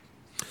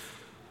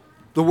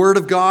The Word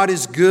of God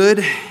is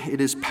good,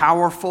 it is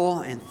powerful,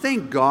 and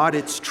thank God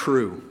it's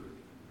true.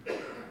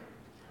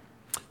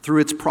 Through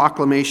its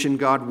proclamation,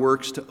 God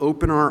works to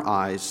open our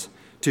eyes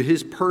to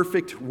His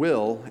perfect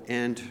will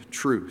and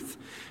truth.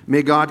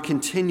 May God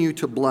continue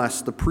to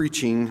bless the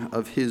preaching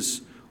of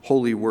His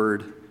holy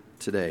Word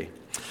today.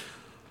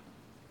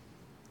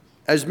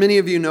 As many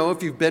of you know,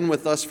 if you've been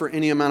with us for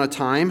any amount of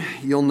time,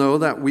 you'll know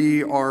that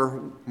we are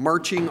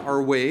marching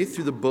our way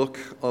through the book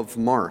of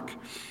Mark.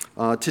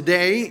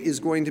 Today is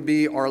going to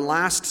be our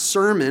last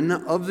sermon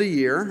of the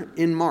year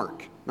in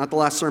Mark. Not the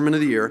last sermon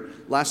of the year,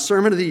 last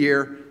sermon of the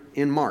year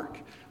in Mark.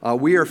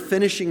 We are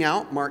finishing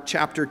out Mark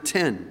chapter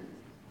 10.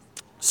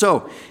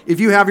 So, if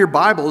you have your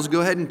Bibles,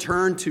 go ahead and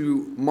turn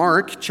to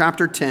Mark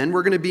chapter 10.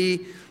 We're going to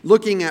be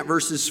looking at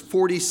verses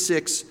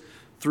 46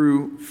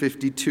 through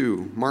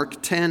 52. Mark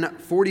 10,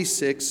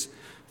 46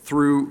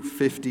 through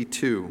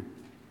 52.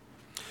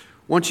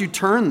 Once you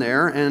turn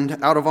there, and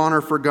out of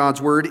honor for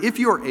God's word, if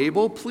you are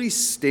able, please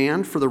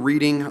stand for the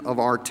reading of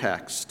our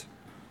text.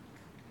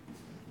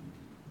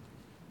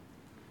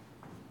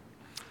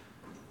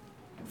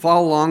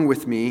 Follow along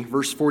with me,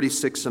 verse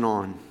 46 and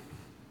on.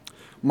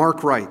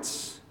 Mark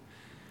writes,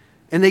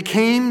 "And they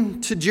came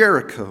to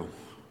Jericho,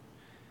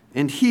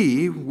 and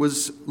he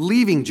was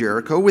leaving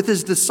Jericho with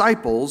his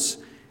disciples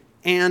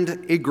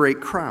and a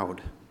great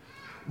crowd.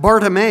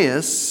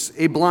 Bartimaeus,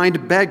 a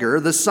blind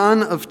beggar, the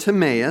son of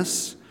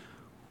Timaeus,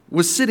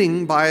 was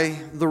sitting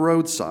by the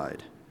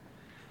roadside.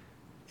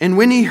 And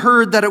when he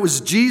heard that it was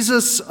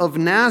Jesus of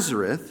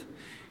Nazareth,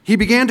 he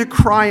began to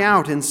cry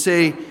out and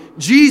say,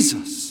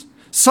 'Jesus,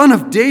 Son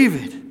of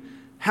David,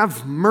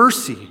 have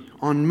mercy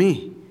on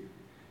me.'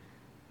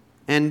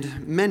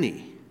 And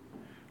many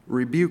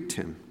rebuked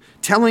him,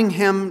 telling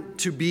him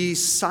to be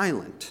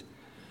silent.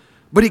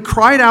 But he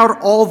cried out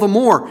all the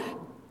more,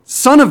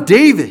 'Son of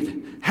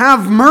David,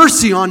 have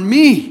mercy on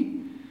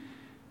me.'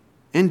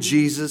 And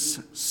Jesus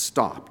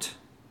stopped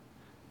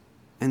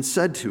and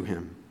said to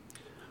him,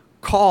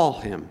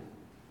 'Call him.'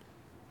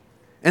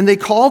 And they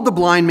called the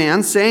blind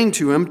man, saying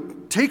to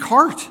him, 'Take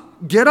heart,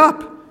 get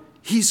up,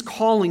 he's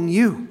calling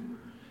you.'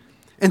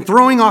 And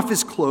throwing off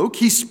his cloak,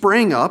 he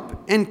sprang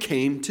up and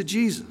came to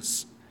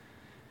Jesus.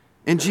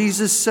 And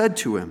Jesus said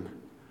to him,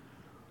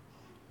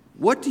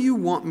 'What do you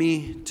want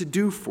me to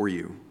do for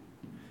you?'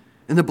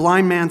 And the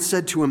blind man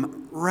said to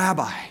him,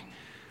 'Rabbi,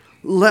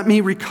 let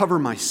me recover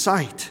my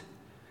sight.'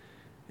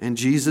 And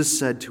Jesus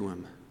said to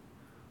him,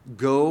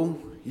 'Go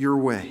your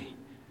way.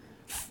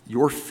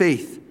 Your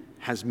faith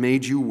has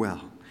made you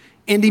well.'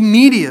 And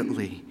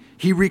immediately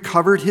he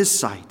recovered his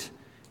sight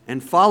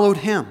and followed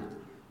him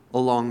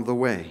along the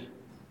way."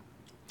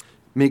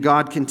 May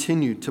God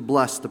continue to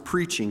bless the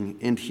preaching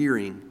and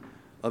hearing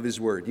of his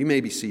word. You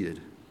may be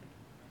seated.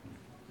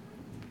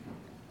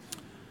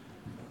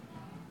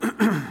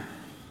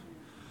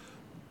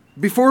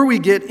 Before we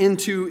get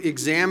into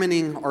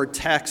examining our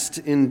text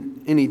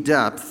in any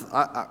depth,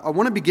 I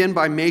want to begin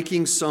by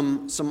making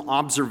some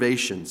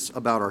observations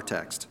about our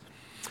text.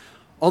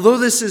 Although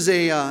this is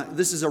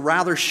a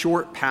rather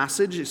short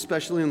passage,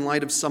 especially in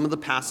light of some of the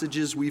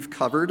passages we've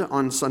covered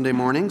on Sunday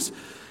mornings,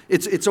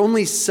 it's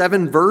only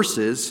 7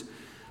 verses.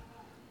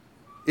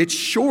 It's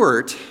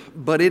short,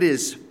 but it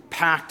is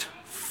packed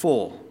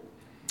full.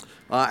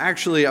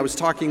 Actually, I was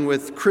talking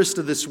with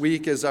Krista this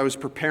week as I was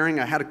preparing.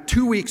 I had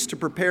 2 weeks to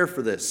prepare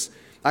for this.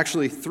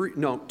 Actually,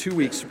 2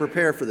 weeks to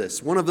prepare for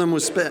this. One of them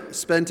was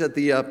spent at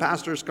the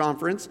pastor's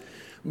conference,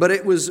 but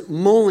it was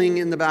mulling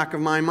in the back of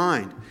my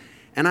mind.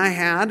 And I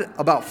had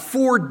about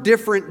 4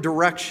 different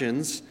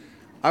directions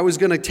I was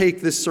going to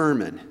take this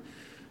sermon.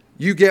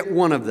 You get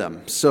one of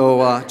them.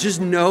 So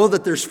just know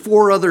that there's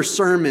 4 other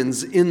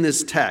sermons in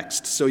this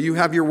text. So you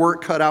have your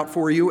work cut out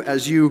for you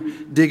as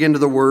you dig into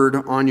the word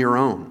on your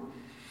own.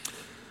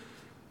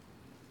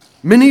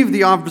 Many of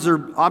the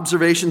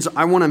observations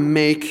I want to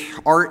make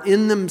are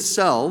in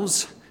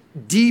themselves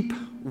deep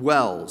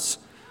wells.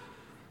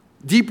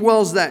 Deep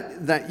wells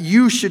that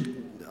you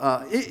should,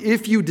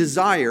 if you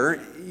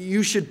desire,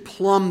 you should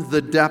plumb the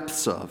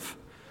depths of.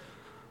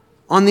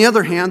 On the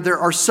other hand, there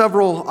are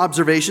several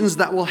observations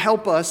that will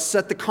help us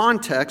set the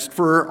context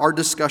for our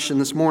discussion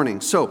this morning.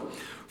 So,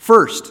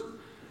 first,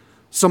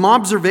 some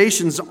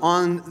observations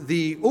on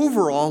the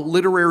overall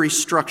literary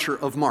structure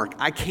of Mark.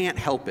 I can't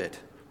help it.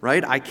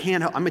 Right?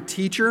 I'm a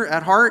teacher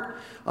at heart.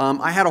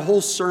 I had a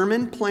whole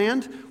sermon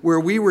planned where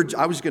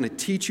I was going to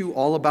teach you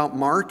all about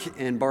Mark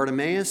and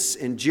Bartimaeus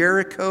and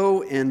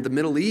Jericho and the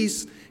Middle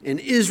East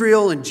and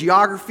Israel and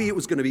geography. It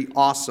was going to be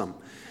awesome.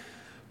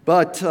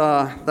 But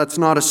that's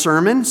not a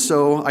sermon,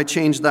 so I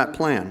changed that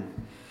plan.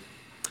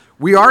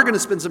 We are going to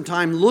spend some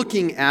time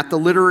looking at the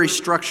literary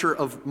structure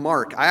of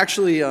Mark. I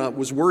actually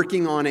was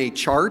working on a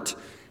chart.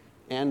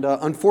 And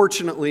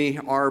unfortunately,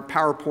 our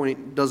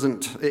PowerPoint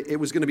it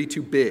was going to be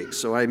too big,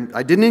 so I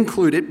didn't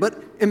include it,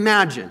 but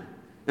imagine,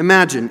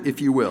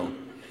 if you will.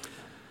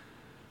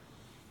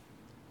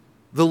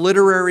 the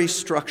literary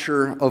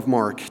structure of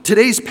Mark.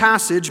 Today's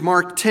passage,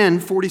 Mark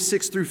 10,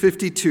 46 through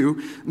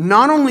 52,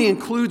 not only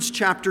includes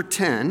chapter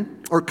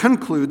 10, or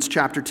concludes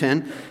chapter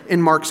 10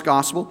 in Mark's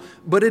gospel,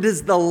 but it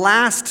is the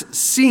last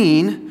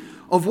scene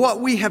of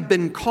what we have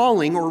been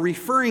calling or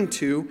referring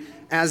to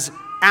as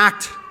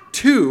Act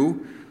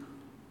 2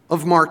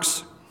 of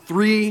Mark's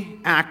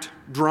 3-act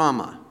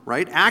drama,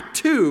 right? Act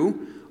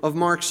 2 of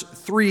Mark's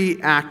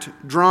 3-act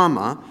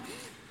drama,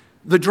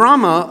 the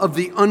drama of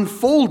the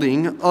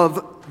unfolding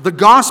of the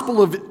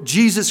gospel of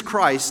Jesus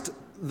Christ,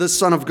 the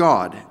Son of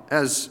God,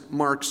 as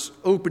Mark's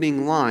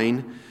opening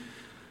line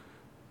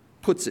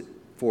puts it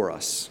for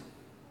us.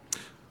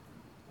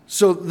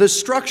 So the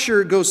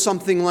structure goes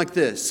something like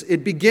this.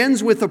 It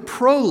begins with a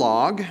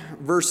prologue,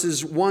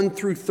 verses 1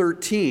 through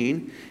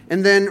 13,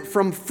 and then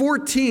from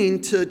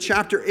 14 to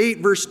chapter 8,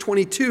 verse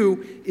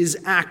 22 is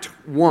Act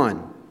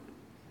 1.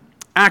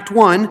 Act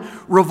 1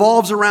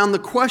 revolves around the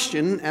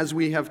question, as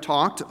we have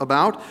talked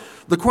about,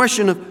 the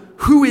question of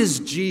who is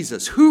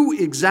Jesus? Who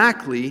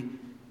exactly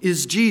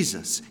is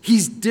Jesus?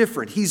 He's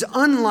different. He's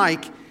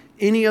unlike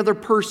any other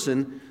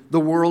person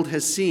the world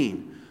has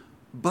seen.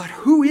 But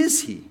who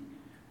is he?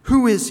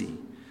 Who is he?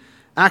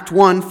 Act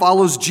 1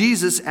 follows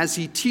Jesus as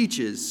he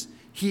teaches,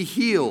 he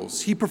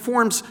heals, he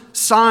performs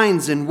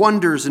signs and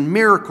wonders and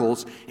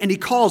miracles, and he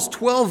calls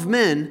 12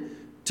 men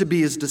to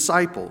be his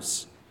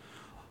disciples.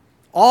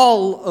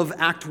 All of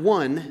Act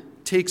 1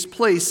 takes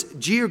place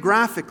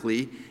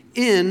geographically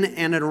in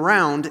and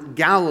around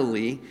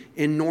Galilee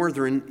in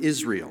northern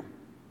Israel.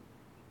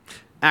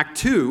 Act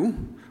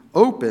 2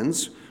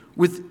 opens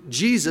with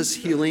Jesus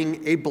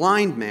healing a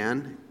blind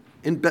man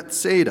in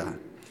Bethsaida.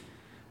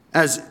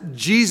 As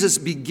Jesus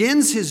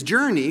begins his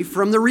journey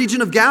from the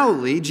region of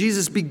Galilee,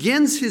 Jesus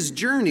begins his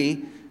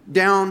journey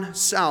down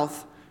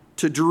south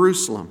to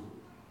Jerusalem.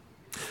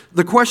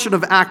 The question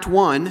of Act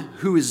 1,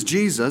 who is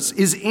Jesus,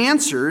 is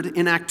answered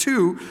in Act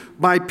 2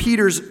 by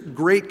Peter's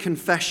great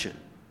confession.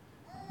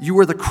 You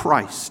are the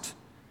Christ.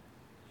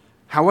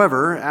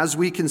 However, as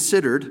we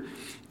considered,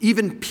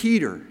 even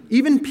Peter,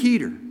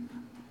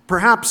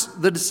 perhaps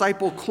the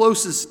disciple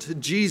closest to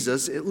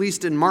Jesus, at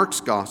least in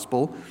Mark's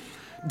gospel,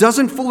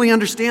 doesn't fully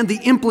understand the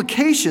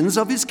implications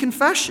of his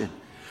confession.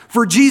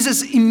 For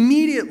Jesus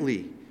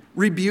immediately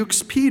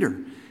rebukes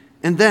Peter.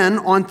 And then,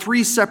 on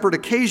 3 separate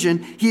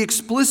occasions, he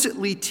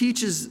explicitly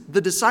teaches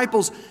the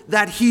disciples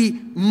that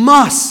he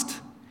must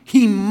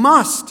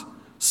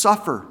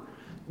suffer,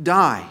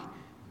 die,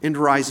 and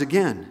rise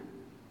again.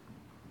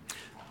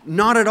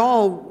 Not at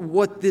all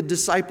what the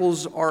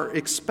disciples are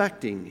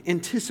expecting,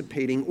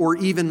 anticipating, or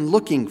even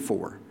looking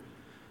for.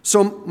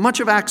 So much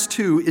of Acts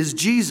 2 is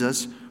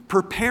Jesus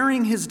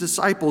preparing his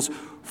disciples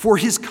for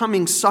his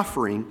coming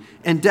suffering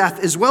and death,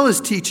 as well as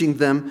teaching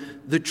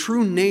them the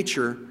true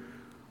nature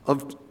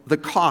of the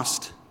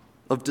cost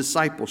of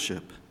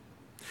discipleship.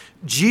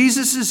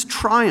 Jesus'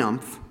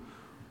 triumph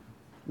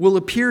will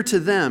appear to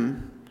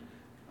them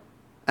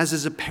as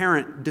his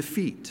apparent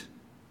defeat.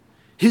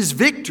 His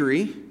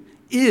victory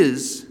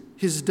is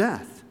his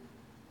death.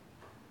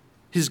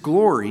 His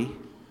glory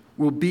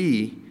will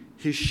be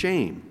his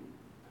shame.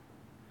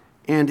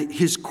 And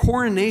his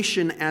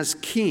coronation as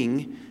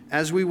king,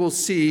 as we will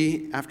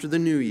see after the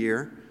new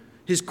year,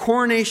 his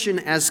coronation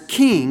as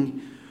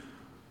king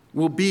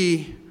will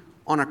be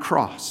on a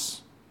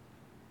cross.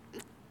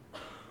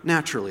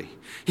 Naturally,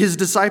 his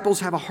disciples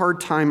have a hard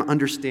time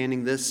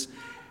understanding this.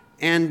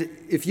 And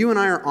if you and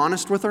I are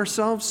honest with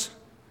ourselves,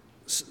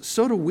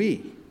 so do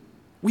we.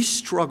 We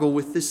struggle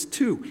with this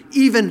too,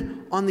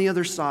 even on the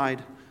other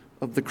side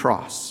of the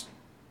cross.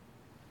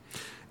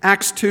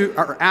 Act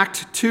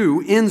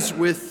 2 ends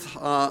with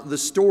the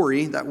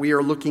story that we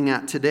are looking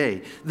at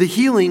today, the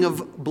healing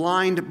of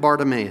blind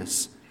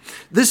Bartimaeus.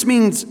 This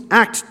means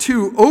Act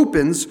 2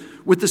 opens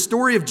with the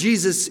story of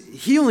Jesus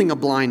healing a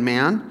blind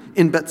man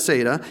in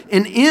Bethsaida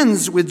and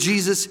ends with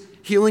Jesus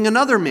healing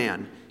another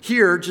man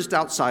here just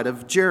outside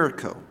of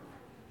Jericho.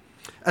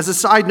 As a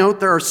side note,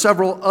 there are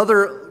several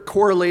other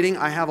correlating.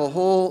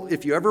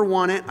 If you ever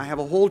want it, I have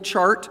a whole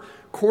chart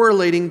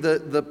correlating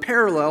the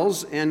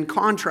parallels and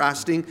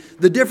contrasting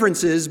the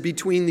differences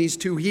between these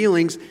two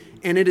healings,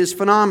 and it is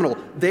phenomenal.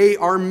 They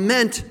are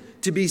meant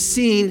to be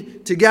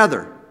seen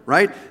together,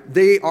 right?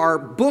 They are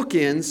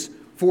bookends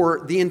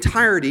for the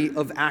entirety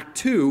of Act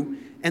 2,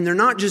 and they're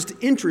not just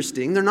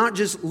interesting, they're not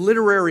just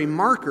literary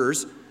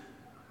markers,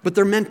 but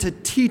they're meant to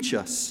teach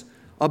us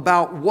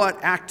about what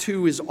Act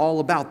 2 is all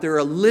about. They're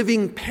a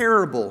living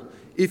parable,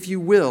 if you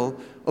will,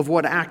 of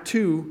what Act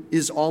 2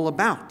 is all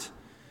about.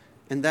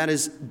 And that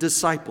is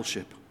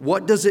discipleship.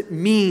 What does it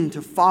mean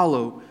to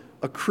follow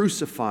a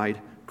crucified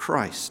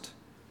Christ?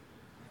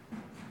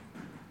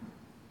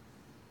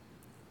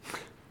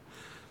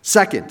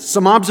 Second,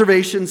 some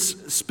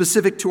observations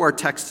specific to our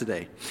text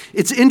today.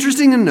 It's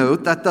interesting to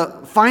note that the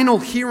final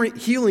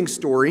healing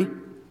story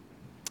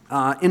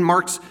in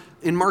Mark's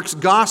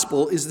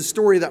gospel is the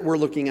story that we're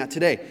looking at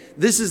today.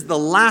 This is the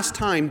last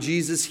time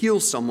Jesus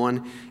heals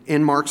someone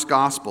in Mark's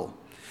gospel.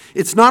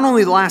 It's not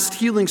only the last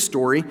healing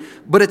story,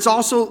 but it's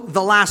also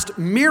the last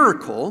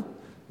miracle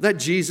that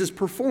Jesus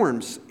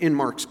performs in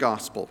Mark's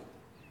gospel.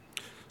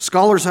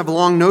 Scholars have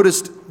long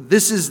noticed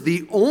this is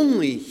the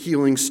only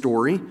healing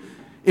story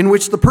in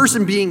which the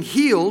person being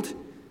healed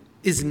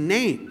is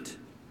named,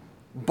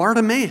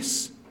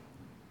 Bartimaeus.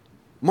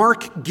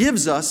 Mark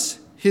gives us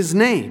his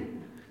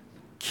name.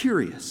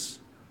 Curious.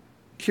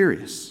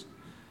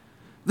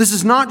 This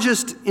is not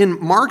just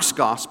in Mark's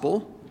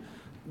gospel,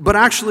 but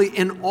actually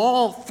in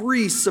all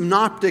three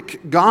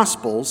synoptic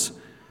gospels.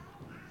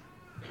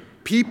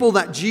 People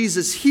that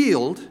Jesus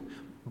healed,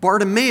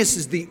 Bartimaeus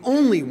is the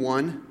only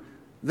one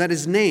that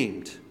is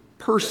named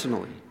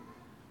personally.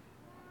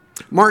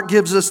 Mark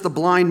gives us the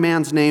blind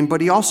man's name,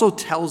 but he also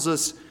tells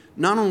us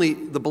not only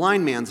the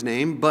blind man's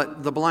name,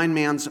 but the blind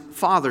man's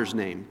father's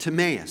name,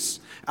 Timaeus.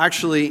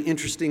 Actually,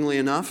 interestingly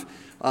enough,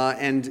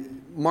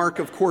 and Mark,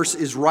 of course,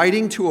 is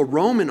writing to a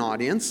Roman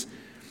audience.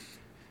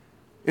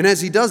 And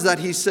as he does that,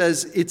 he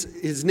says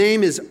his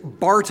name is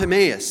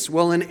Bartimaeus.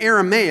 Well, in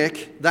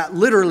Aramaic, that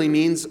literally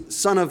means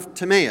son of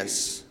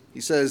Timaeus.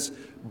 He says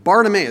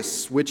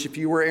Bartimaeus, which if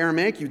you were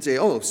Aramaic, you'd say,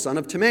 oh, son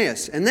of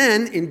Timaeus. And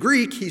then in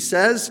Greek, he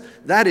says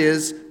that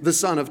is the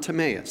son of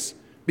Timaeus,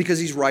 because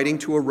he's writing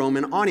to a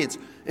Roman audience.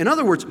 In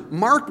other words,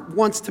 Mark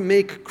wants to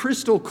make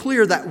crystal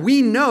clear that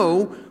we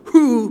know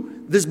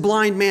who this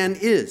blind man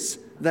is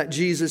that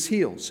Jesus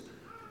heals.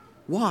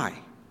 Why?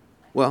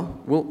 Well,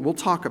 we'll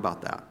talk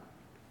about that.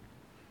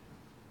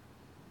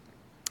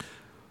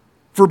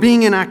 For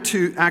being in Act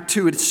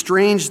 2, it's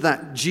strange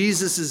that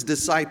Jesus'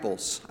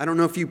 disciples, I don't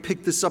know if you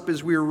picked this up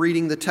as we were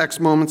reading the text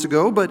moments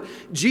ago, but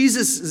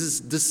Jesus'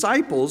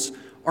 disciples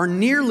are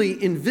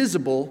nearly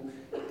invisible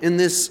in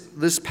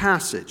this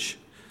passage.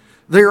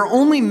 They are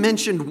only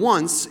mentioned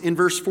once in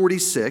verse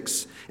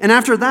 46, and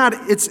after that,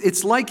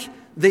 it's like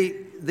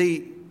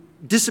they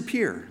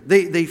disappear.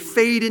 They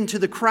fade into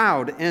the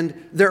crowd,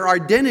 and their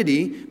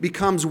identity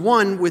becomes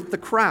one with the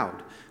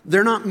crowd.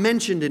 They're not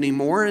mentioned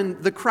anymore,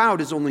 and the crowd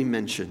is only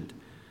mentioned.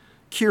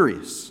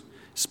 Curious,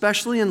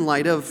 especially in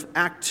light of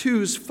Act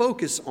 2's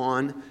focus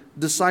on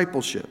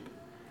discipleship.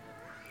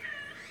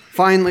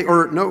 Finally,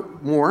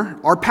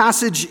 our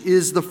passage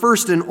is the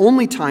first and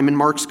only time in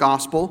Mark's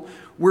gospel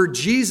where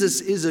Jesus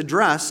is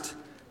addressed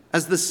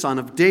as the Son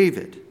of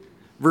David,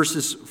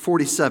 verses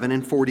 47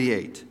 and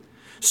 48.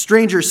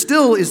 Stranger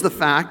still is the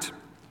fact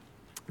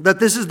that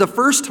this is the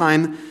first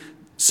time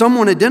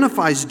someone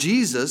identifies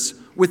Jesus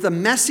with a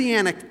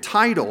messianic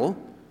title,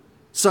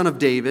 Son of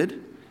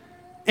David,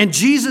 and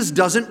Jesus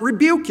doesn't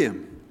rebuke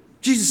him.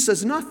 Jesus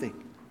says nothing.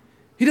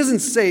 He doesn't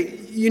say,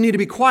 you need to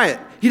be quiet.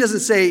 He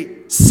doesn't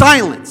say,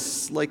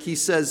 silence, like he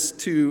says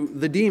to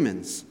the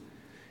demons.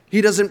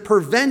 He doesn't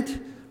prevent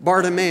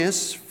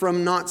Bartimaeus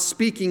from not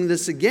speaking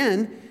this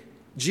again.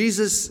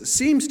 Jesus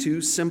seems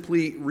to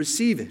simply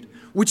receive it,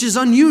 which is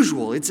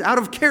unusual. It's out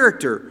of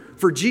character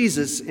for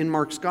Jesus in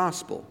Mark's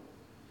gospel.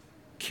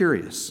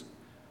 Curious.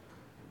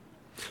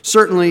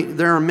 Certainly,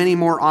 there are many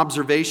more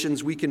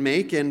observations we can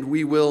make, and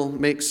we will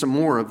make some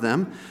more of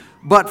them.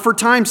 But for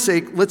time's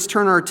sake, let's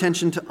turn our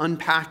attention to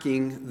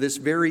unpacking this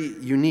very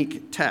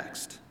unique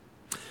text.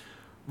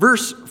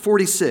 Verse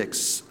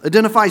 46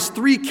 identifies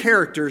three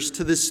characters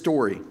to this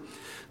story.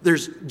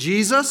 There's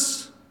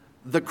Jesus,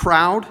 the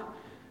crowd,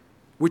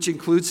 which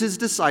includes his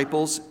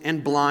disciples,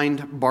 and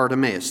blind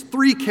Bartimaeus.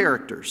 Three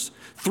characters,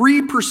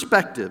 three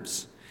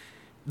perspectives.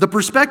 The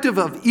perspective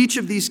of each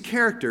of these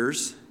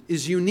characters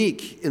is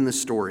unique in the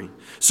story.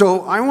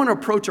 So I want to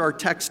approach our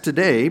text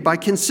today by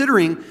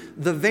considering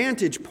the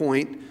vantage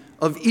point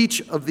of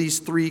each of these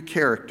three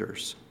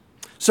characters.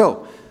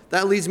 So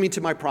that leads me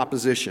to my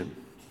proposition.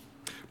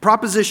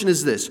 Proposition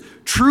is this: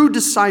 true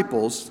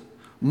disciples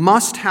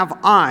must have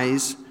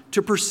eyes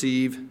to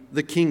perceive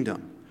the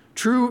kingdom.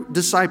 True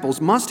disciples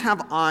must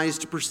have eyes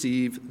to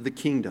perceive the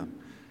kingdom.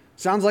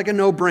 Sounds like a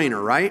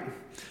no-brainer, right?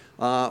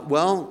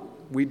 Well,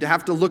 we'd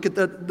have to look at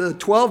the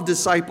 12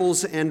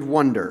 disciples and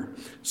wonder.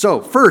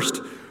 So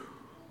first,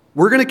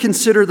 we're going to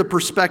consider the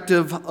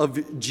perspective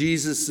of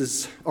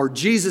Jesus's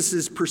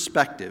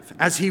perspective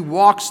as he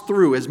walks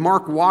through, as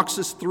Mark walks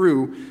us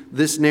through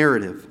this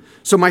narrative.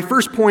 So my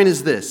first point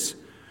is this: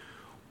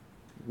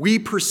 we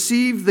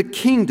perceive the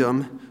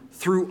kingdom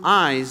through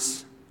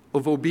eyes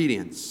of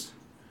obedience.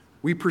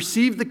 We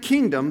perceive the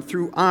kingdom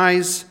through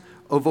eyes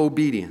of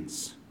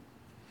obedience.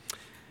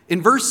 In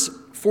verse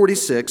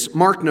 46,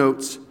 Mark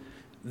notes,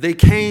 they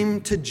came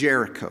to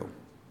Jericho.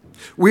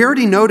 We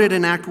already noted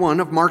in Act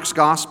 1 of Mark's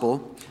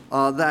Gospel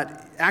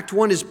that Act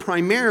 1 is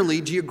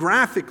primarily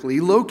geographically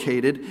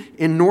located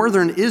in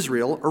northern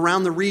Israel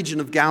around the region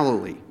of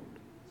Galilee.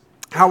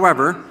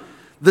 However,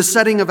 the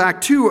setting of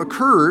Act 2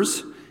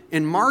 occurs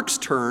in Mark's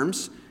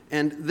terms,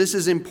 and this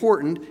is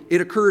important, it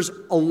occurs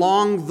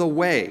along the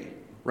way,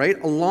 right?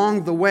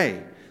 Along the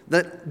way.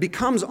 That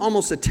becomes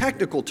almost a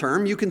technical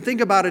term. You can think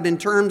about it in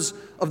terms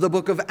of the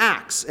book of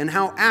Acts and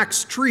how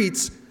Acts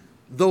treats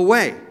the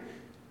way.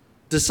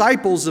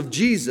 Disciples of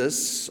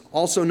Jesus,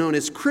 also known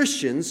as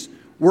Christians,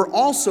 were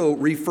also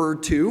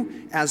referred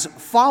to as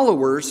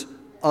followers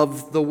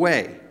of the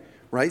way.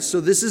 right?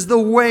 So this is the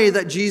way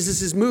that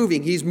Jesus is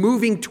moving. He's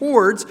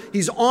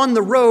on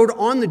the road,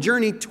 on the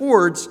journey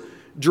towards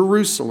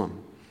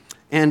Jerusalem.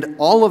 And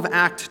all of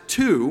Act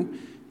 2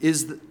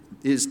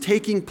 is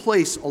taking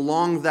place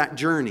along that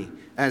journey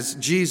as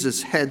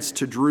Jesus heads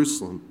to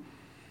Jerusalem.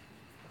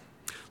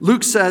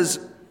 Luke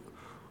says,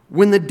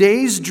 when the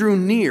days drew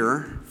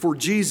near for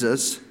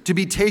Jesus to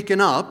be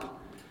taken up,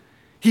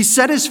 he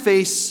set his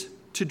face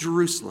to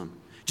Jerusalem.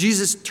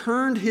 Jesus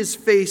turned his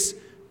face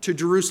to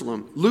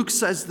Jerusalem. Luke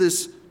says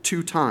this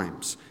 2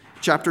 times,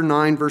 chapter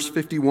 9, verse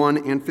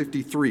 51 and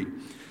 53.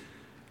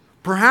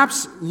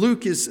 Perhaps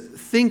Luke is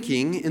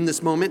thinking in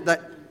this moment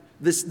that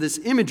this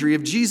imagery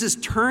of Jesus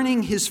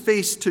turning his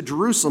face to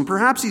Jerusalem,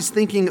 perhaps he's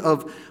thinking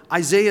of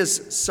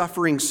Isaiah's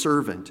suffering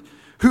servant,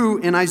 who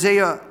in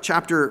Isaiah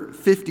chapter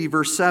 50,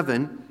 verse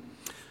 7,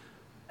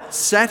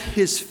 set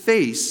his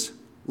face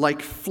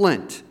like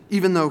flint,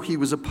 even though he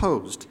was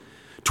opposed,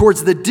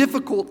 towards the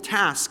difficult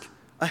task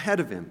ahead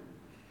of him.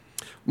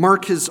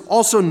 Mark has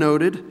also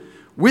noted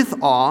with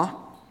awe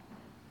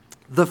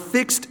the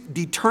fixed,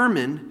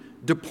 determined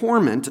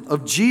deportment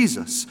of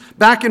Jesus.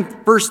 Back in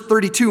verse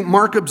 32,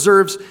 Mark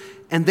observes,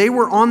 and they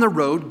were on the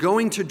road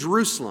going to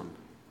Jerusalem,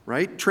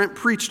 right? Trent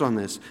preached on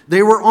this.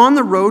 They were on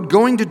the road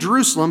going to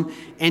Jerusalem,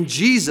 and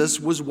Jesus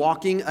was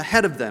walking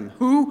ahead of them.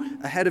 Who?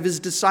 Ahead of his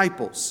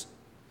disciples.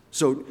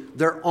 So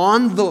they're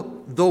on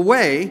the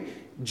way.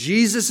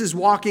 Jesus is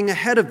walking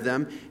ahead of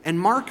them, and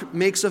Mark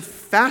makes a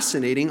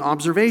fascinating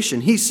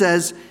observation. He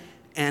says,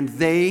 and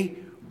they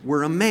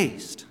were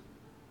amazed.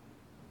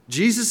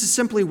 Jesus is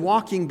simply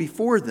walking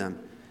before them,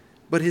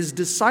 but his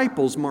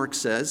disciples, Mark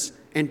says,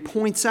 and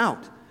points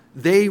out,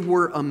 they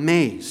were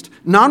amazed.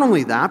 Not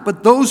only that,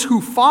 but those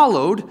who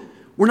followed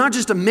were not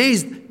just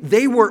amazed,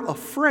 they were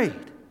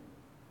afraid.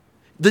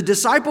 The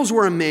disciples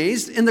were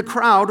amazed, and the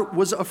crowd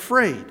was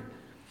afraid.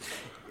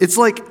 It's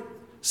like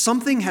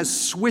something has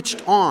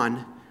switched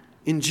on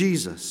in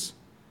Jesus,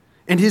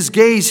 and his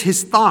gaze,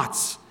 his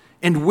thoughts,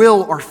 and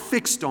will are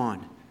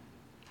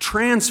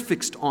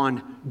transfixed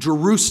on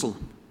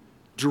Jerusalem.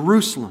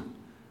 Jerusalem.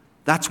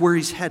 That's where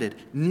he's headed.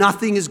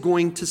 Nothing is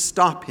going to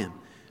stop him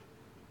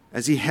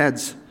as he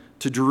heads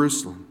to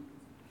Jerusalem.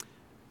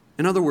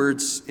 In other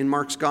words, in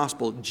Mark's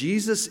gospel,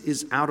 Jesus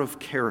is out of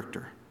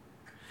character.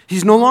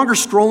 He's no longer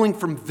strolling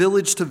from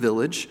village to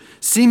village,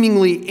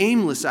 seemingly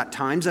aimless at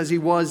times, as he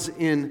was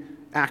in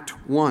Act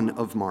 1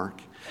 of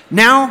Mark.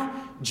 Now,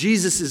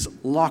 Jesus is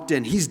locked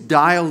in. He's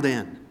dialed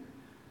in.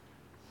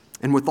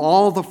 And with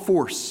all the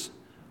force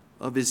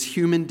of his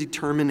human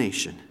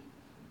determination,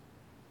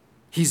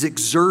 he's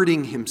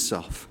exerting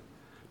himself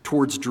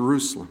towards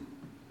Jerusalem.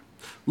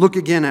 Look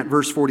again at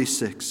verse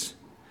 46.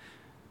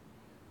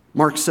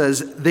 Mark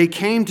says, they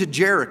came to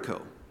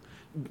Jericho.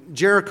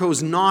 Jericho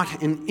is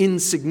not an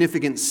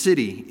insignificant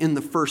city in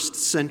the first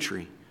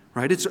century,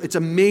 right? It's a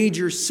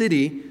major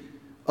city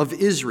of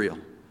Israel.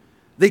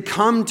 They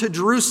come to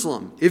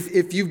Jerusalem.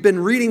 If you've been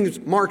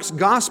reading Mark's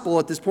gospel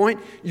at this point,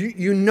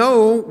 you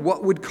know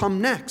what would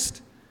come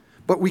next.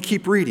 But we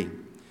keep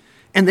reading.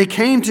 And they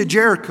came to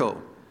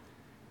Jericho.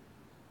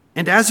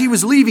 And as he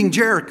was leaving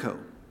Jericho,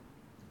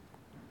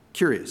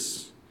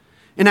 curious,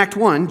 in Act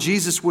 1,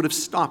 Jesus would have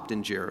stopped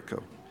in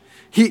Jericho.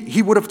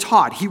 He would have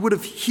taught. He would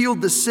have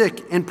healed the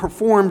sick and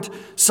performed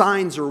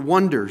signs or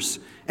wonders,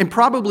 and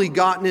probably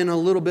gotten in a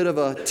little bit of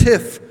a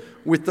tiff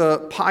with the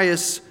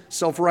pious,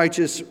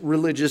 self-righteous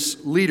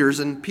religious leaders,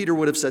 and Peter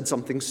would have said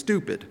something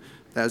stupid,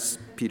 as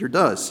Peter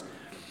does.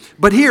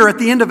 But here, at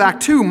the end of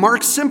Act 2,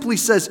 Mark simply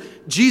says,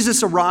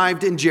 Jesus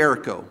arrived in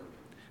Jericho.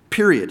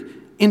 Period.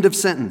 End of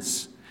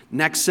sentence.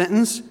 Next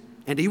sentence,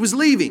 and he was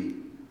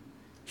leaving.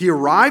 He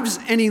arrives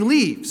and he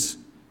leaves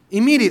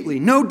immediately.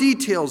 No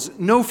details,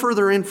 no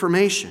further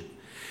information.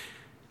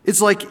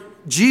 It's like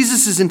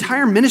Jesus'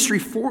 entire ministry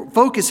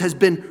focus has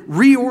been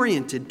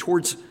reoriented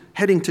towards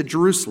heading to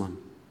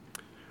Jerusalem.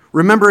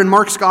 Remember, in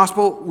Mark's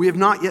gospel, we have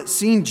not yet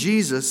seen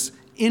Jesus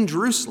in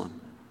Jerusalem.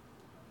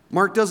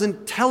 Mark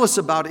doesn't tell us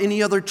about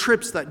any other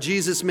trips that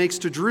Jesus makes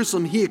to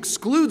Jerusalem. He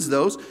excludes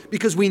those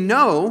because we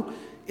know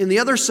in the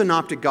other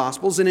synoptic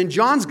gospels and in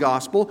John's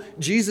gospel,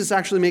 Jesus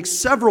actually makes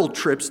several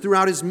trips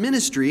throughout his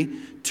ministry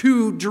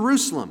to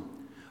Jerusalem.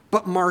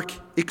 But Mark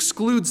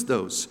excludes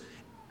those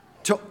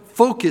to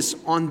focus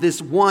on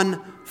this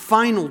one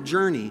final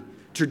journey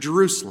to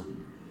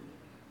Jerusalem.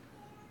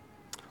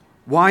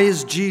 Why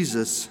is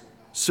Jesus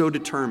so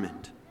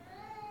determined?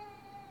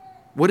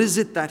 What is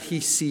it that he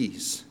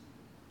sees?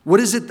 What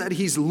is it that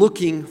he's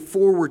looking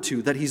forward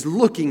to, that he's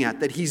looking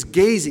at, that he's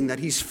gazing, that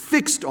he's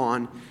fixed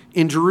on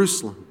in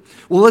Jerusalem?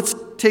 Well, let's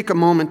take a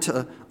moment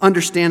to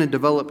understand and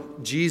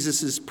develop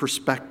Jesus'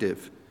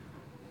 perspective.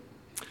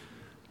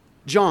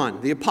 John,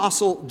 the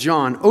Apostle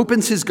John,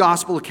 opens his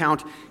gospel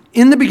account.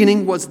 In the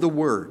beginning was the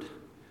Word,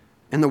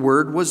 and the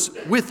Word was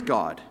with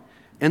God,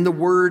 and the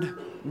Word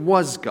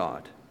was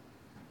God.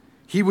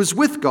 He was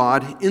with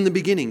God in the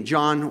beginning,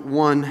 John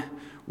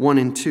 1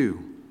 and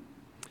 2.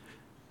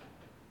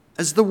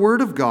 As the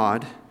Word of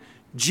God,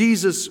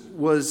 Jesus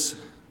was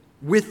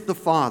with the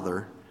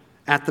Father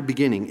at the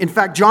beginning. In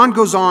fact, John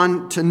goes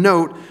on to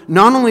note,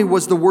 not only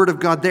was the Word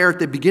of God there at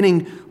the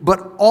beginning,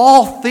 but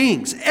all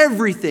things,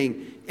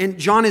 everything. And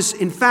John is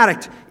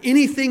emphatic.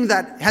 Anything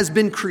that has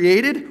been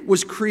created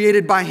was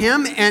created by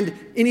him, and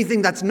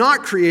anything that's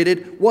not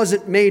created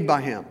wasn't made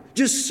by him.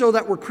 Just so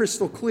that we're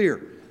crystal clear.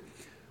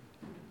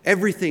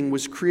 Everything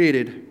was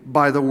created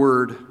by the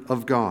Word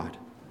of God.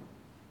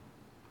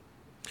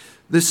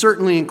 This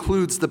certainly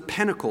includes the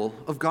pinnacle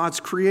of God's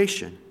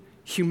creation,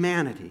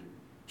 humanity.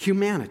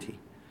 Humanity.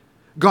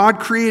 God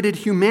created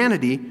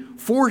humanity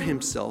for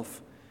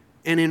himself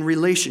and in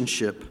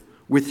relationship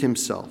with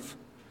himself.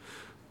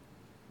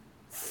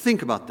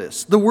 Think about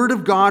this. The Word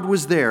of God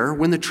was there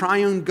when the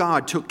triune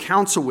God took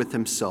counsel with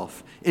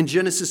himself in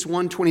Genesis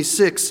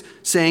 1:26,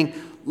 saying,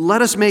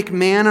 "Let us make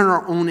man in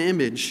our own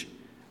image,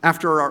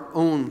 after our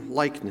own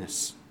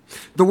likeness."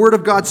 The Word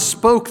of God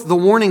spoke the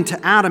warning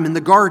to Adam in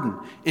the garden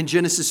in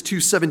Genesis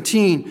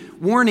 2:17,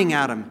 warning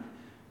Adam,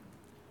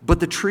 "But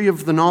the tree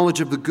of the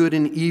knowledge of the good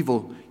and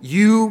evil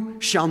you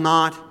shall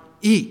not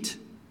eat.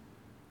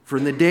 For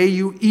in the day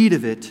you eat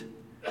of it,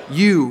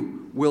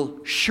 you will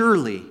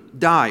surely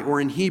die." Or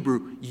in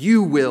Hebrew,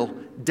 you will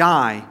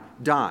die.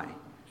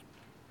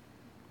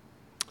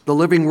 The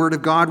living Word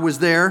of God was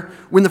there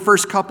when the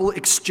first couple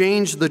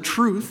exchanged the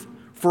truth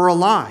for a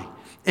lie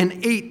and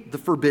ate the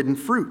forbidden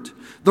fruit.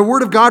 The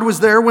Word of God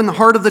was there when the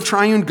heart of the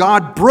triune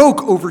God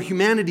broke over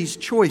humanity's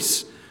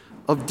choice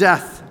of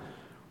death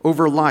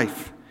over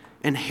life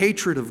and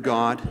hatred of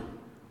God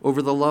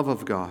over the love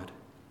of God.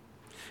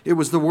 It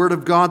was the Word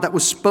of God that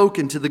was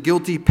spoken to the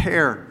guilty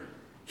pair,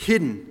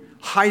 hidden,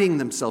 hiding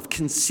themselves,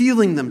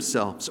 concealing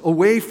themselves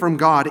away from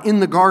God in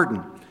the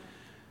garden.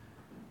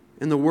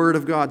 And the Word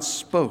of God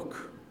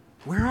spoke,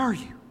 "Where are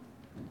you?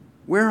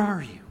 Where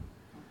are you?"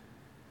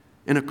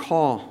 And a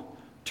call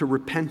to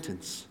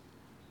repentance.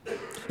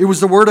 It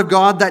was the Word of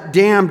God that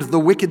damned the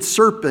wicked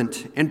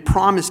serpent and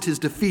promised his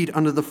defeat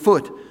under the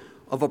foot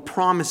of a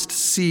promised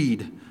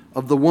seed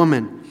of the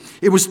woman.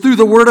 It was through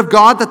the Word of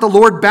God that the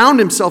Lord bound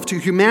himself to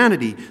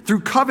humanity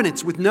through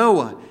covenants with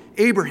Noah,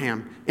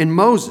 Abraham, and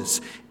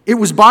Moses. It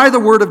was by the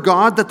Word of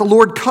God that the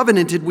Lord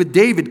covenanted with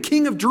David,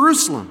 king of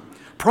Jerusalem,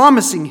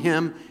 promising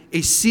him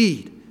a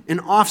seed, an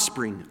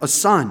offspring, a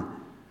son,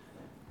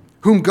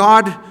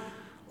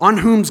 on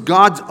whom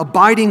God's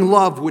abiding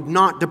love would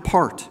not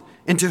depart,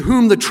 and to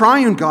whom the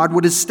triune God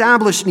would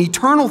establish an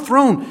eternal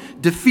throne,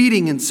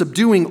 defeating and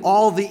subduing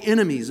all the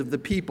enemies of the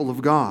people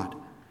of God.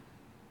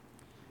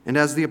 And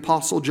as the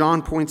Apostle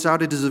John points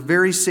out, it is the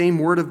very same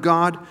Word of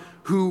God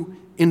who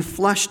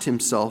enfleshed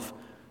himself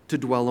to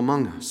dwell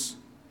among us.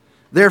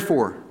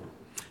 Therefore,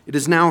 it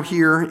is now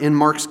here in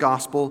Mark's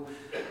Gospel,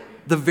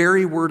 the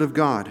very Word of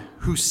God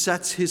who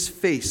sets his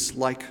face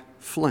like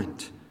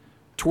flint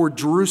toward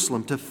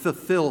Jerusalem to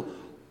fulfill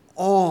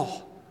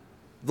all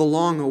the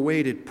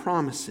long-awaited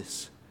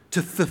promises,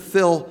 to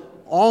fulfill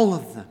all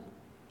of them.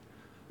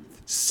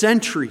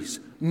 Centuries,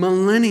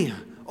 millennia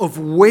of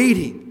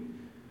waiting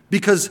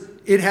because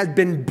it had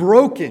been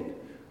broken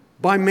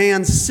by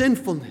man's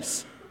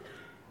sinfulness.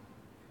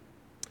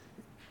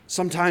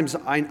 Sometimes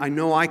I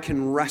know I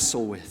can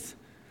wrestle with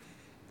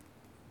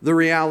the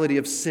reality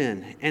of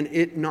sin and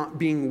it not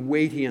being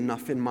weighty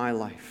enough in my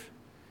life.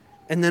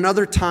 And then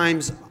other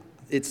times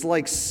it's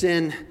like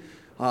sin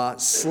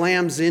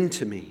slams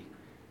into me,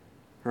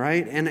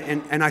 right?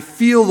 And I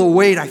feel the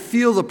weight, I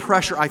feel the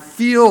pressure, I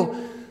feel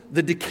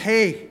the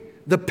decay,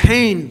 the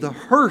pain, the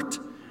hurt,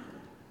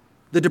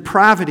 the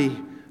depravity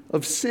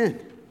of sin.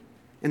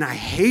 And I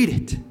hate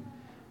it.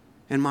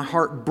 And my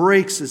heart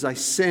breaks as I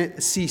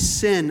see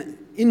sin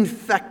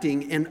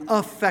infecting and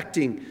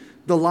affecting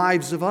the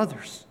lives of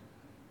others.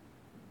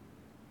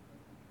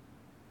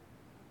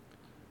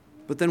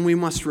 But then we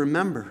must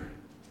remember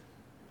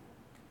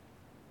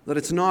that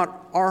it's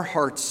not our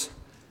hearts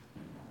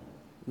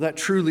that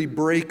truly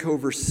break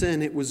over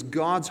sin. It was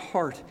God's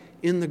heart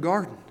in the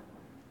garden.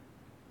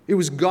 It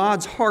was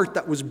God's heart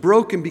that was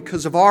broken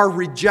because of our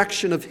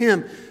rejection of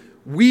Him.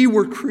 We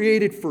were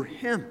created for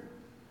Him.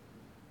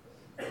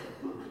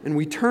 And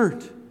we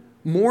turned.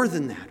 More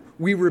than that,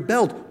 we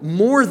rebelled.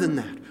 More than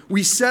that,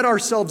 we set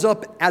ourselves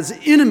up as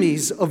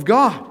enemies of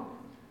God.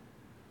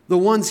 The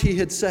ones He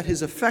had set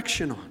His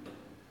affection on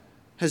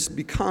has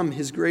become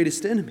His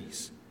greatest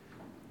enemies.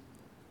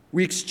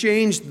 We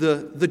exchanged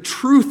the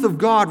truth of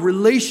God,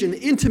 relation,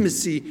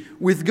 intimacy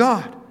with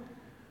God,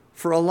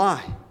 for a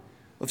lie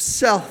of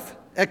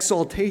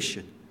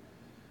self-exaltation.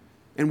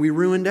 And we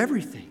ruined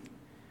everything.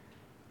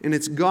 And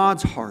it's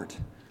God's heart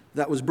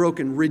that was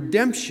broken.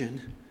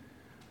 Redemption,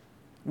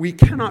 we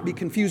cannot be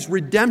confused.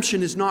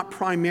 Redemption is not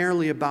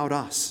primarily about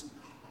us.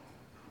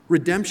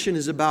 Redemption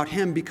is about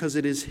Him because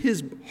it is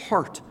His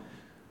heart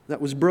that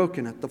was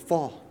broken at the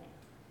fall.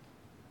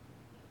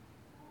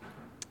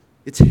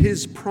 It's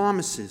His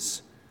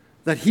promises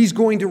that He's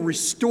going to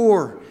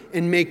restore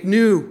and make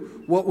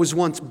new what was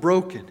once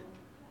broken.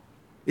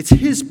 It's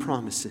His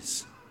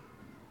promises.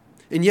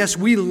 And yes,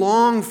 we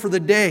long for the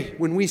day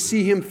when we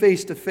see Him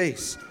face to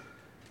face.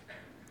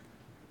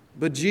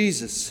 But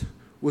Jesus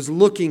was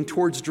looking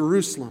towards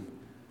Jerusalem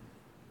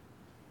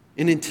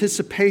in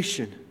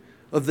anticipation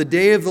of the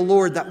day of the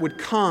Lord that would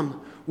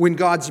come, when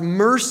God's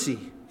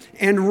mercy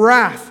and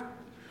wrath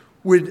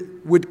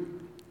would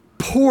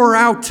pour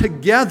out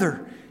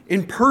together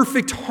in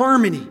perfect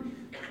harmony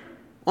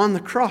on the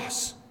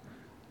cross.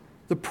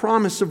 The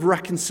promise of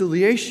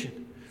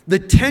reconciliation, the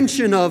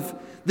tension of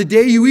the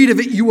day you eat of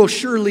it, you will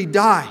surely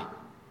die,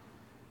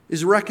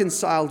 is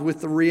reconciled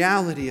with the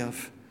reality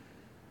of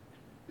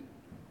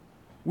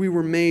we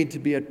were made to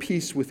be at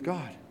peace with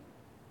God.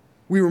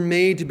 We were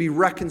made to be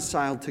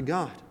reconciled to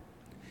God.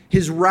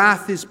 His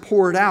wrath is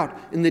poured out.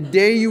 And the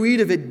day you eat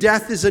of it,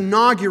 death is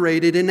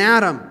inaugurated in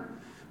Adam.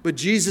 But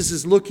Jesus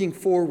is looking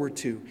forward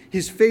to.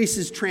 His face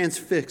is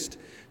transfixed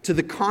to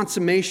the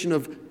consummation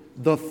of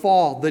the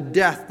fall, the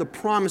death, the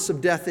promise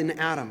of death in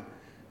Adam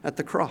at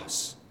the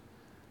cross.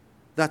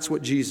 That's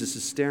what Jesus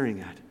is staring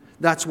at.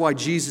 That's why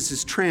Jesus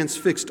is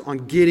transfixed on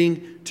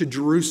getting to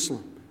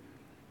Jerusalem.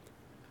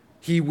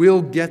 He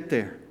will get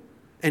there,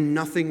 and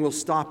nothing will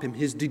stop him.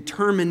 His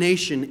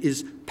determination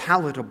is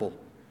palatable.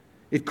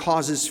 It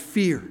causes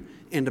fear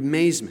and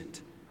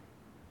amazement.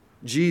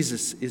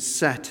 Jesus is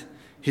set.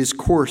 His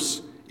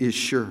course is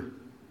sure.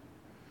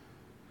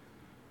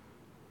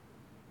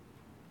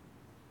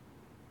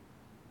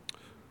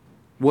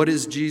 What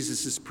is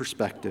Jesus'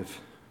 perspective?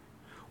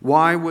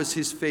 Why was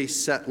his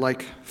face set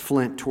like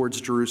flint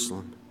towards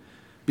Jerusalem?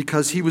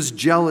 Because he was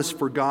jealous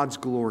for God's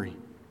glory,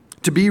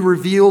 to be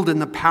revealed in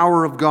the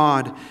power of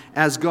God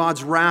as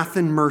God's wrath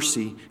and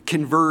mercy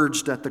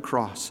converged at the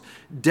cross.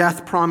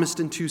 Death, promised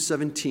in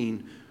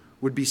 2:17,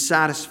 would be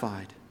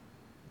satisfied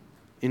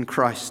in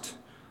Christ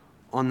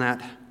on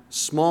that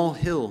small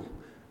hill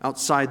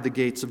outside the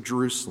gates of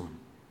Jerusalem.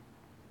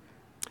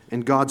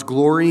 And God's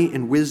glory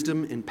and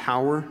wisdom and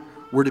power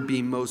were to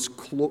be most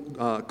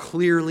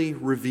clearly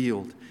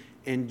revealed.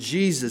 And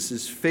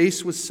Jesus'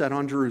 face was set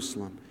on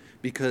Jerusalem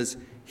because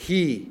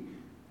he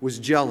was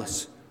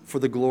jealous for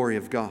the glory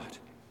of God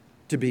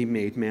to be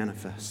made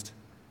manifest.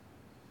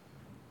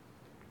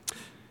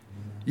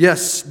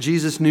 Yes,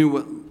 Jesus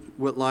knew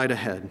what lied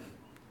ahead.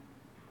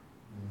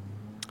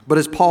 But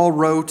as Paul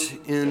wrote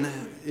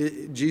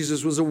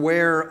Jesus was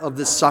aware of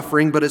this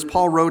suffering, but as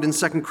Paul wrote in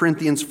 2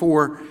 Corinthians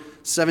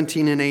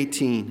 4:17 and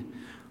 18,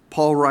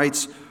 Paul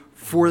writes,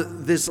 "For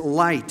this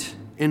light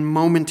and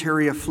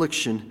momentary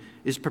affliction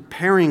is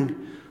preparing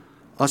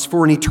us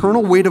for an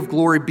eternal weight of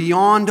glory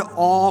beyond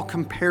all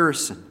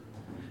comparison,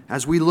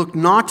 as we look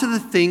not to the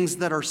things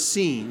that are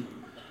seen,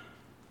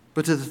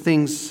 but to the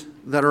things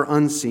that are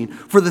unseen.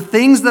 For the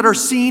things that are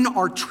seen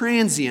are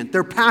transient.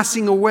 They're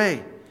passing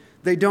away.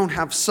 They don't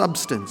have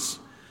substance.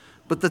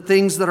 But the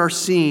things that are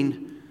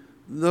seen,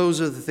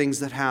 those are the things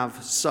that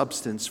have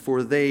substance,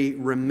 for they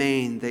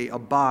remain, they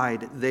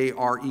abide, they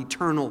are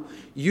eternal.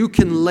 You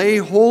can lay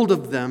hold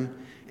of them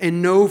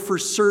and know for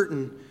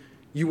certain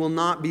you will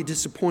not be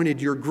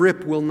disappointed. Your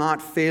grip will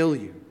not fail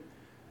you.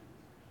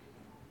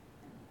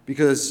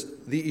 Because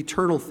the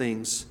eternal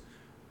things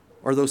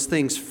are those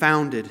things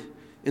founded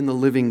in the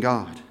living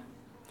God."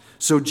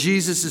 So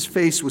Jesus'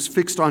 face was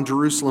fixed on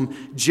Jerusalem,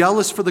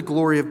 jealous for the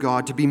glory of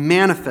God to be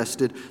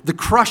manifested, the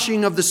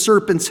crushing of the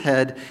serpent's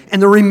head,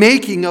 and the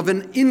remaking of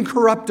an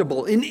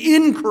incorruptible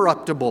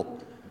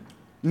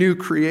new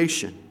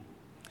creation.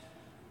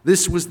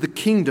 This was the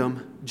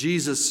kingdom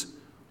Jesus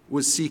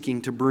was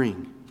seeking to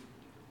bring.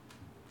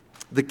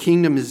 The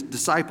kingdom his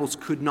disciples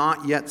could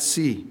not yet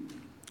see,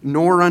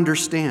 nor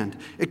understand.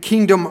 A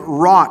kingdom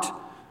wrought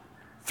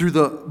through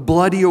the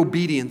bloody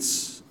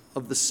obedience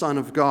of the Son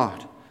of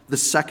God, the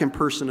second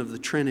person of the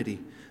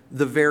Trinity,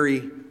 the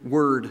very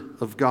Word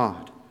of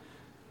God.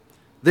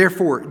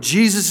 Therefore,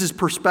 Jesus'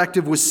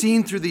 perspective was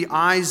seen through the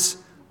eyes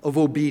of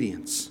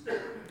obedience.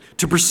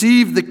 To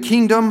perceive the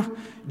kingdom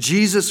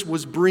Jesus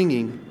was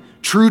bringing,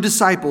 true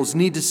disciples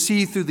need to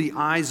see through the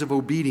eyes of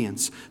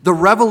obedience, the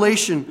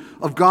revelation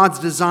of God's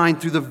design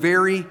through the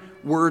very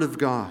Word of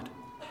God.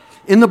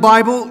 In the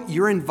Bible,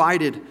 you're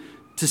invited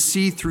to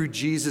see through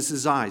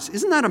Jesus' eyes.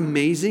 Isn't that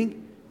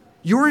amazing?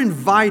 You're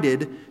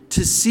invited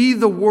to see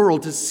the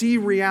world, to see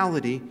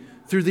reality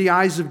through the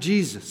eyes of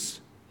Jesus,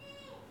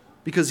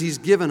 because he's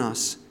given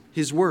us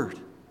his Word.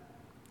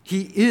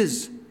 He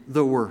is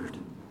the Word.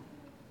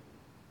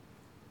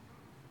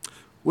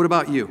 What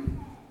about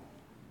you?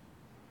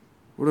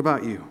 What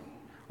about you?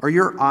 Are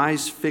your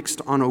eyes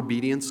fixed on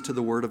obedience to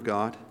the Word of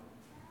God?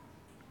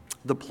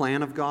 The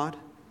plan of God?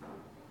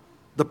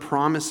 The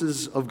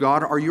promises of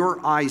God? Are your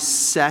eyes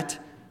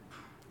set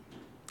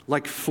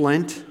like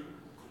flint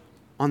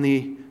on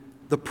the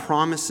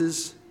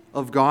promises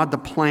of God, the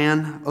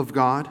plan of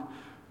God?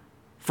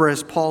 For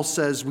as Paul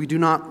says, we do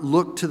not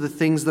look to the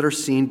things that are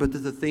seen, but to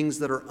the things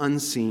that are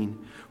unseen.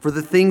 For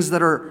the things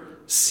that are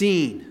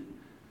seen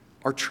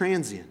are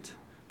transient,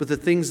 but the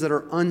things that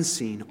are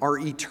unseen are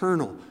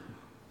eternal.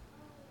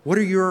 What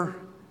are your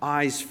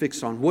eyes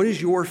fixed on? What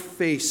is your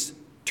face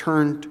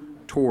turned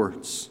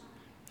towards?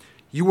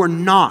 You are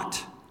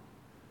not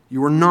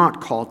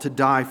called to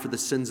die for the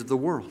sins of the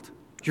world.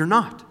 You're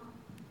not.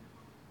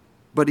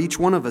 But each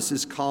one of us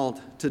is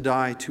called to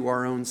die to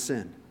our own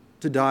sin,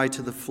 to die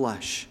to the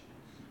flesh,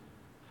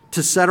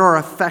 to set our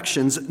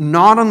affections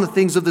not on the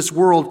things of this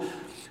world,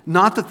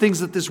 not the things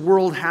that this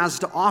world has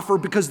to offer,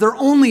 because they're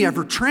only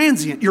ever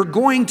transient. You're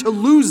going to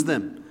lose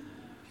them.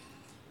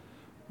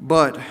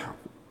 But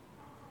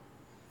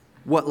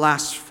what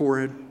lasts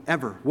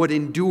forever, what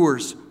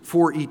endures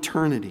for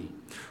eternity.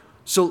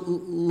 So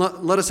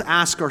let us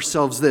ask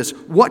ourselves this: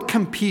 what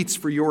competes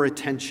for your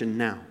attention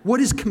now? What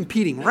is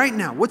competing right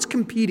now? What's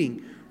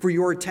competing for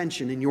your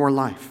attention in your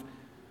life?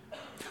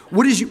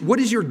 What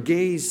is your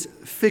gaze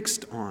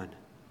fixed on?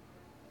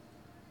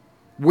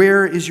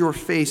 Where is your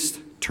face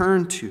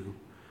turned to?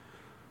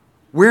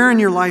 Where in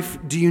your life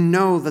do you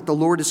know that the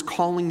Lord is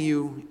calling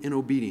you in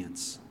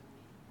obedience?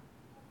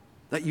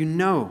 That you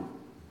know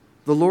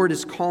the Lord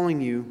is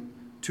calling you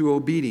to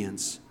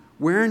obedience.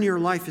 Where in your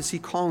life is He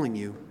calling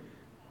you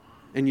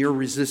and you're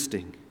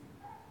resisting?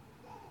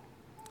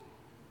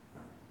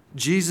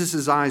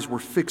 Jesus' eyes were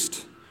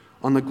fixed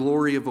on the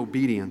glory of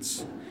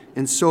obedience,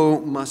 and so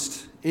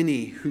must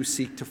any who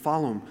seek to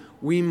follow Him.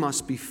 We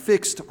must be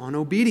fixed on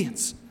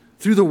obedience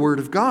through the Word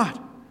of God.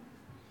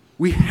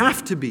 We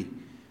have to be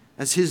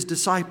as His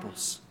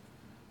disciples.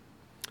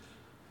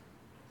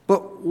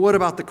 But what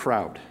about the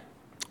crowd?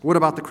 What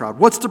about the crowd?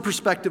 What's the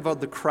perspective of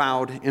the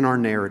crowd in our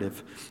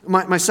narrative?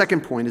 My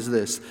second point is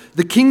this: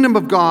 the kingdom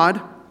of God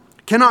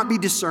cannot be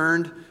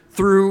discerned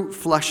through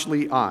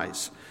fleshly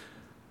eyes.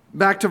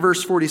 Back to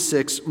verse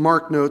 46,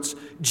 Mark notes,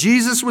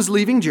 Jesus was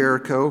leaving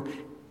Jericho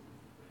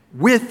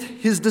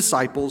with his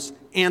disciples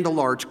and a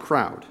large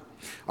crowd.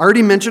 I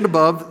already mentioned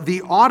above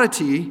the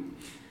oddity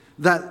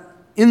that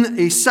in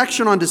a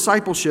section on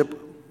discipleship,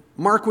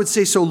 Mark would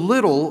say so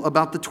little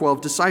about the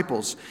 12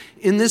 disciples.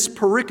 In this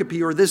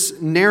pericope, or this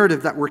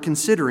narrative that we're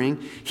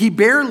considering, he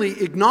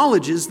barely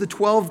acknowledges the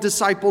 12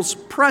 disciples'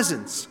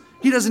 presence.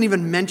 He doesn't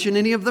even mention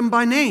any of them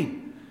by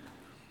name.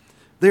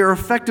 They are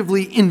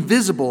effectively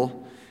invisible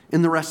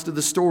in the rest of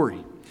the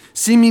story,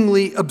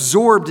 seemingly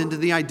absorbed into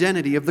the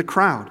identity of the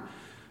crowd.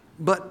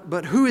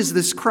 But who is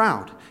this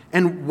crowd?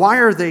 And why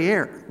are they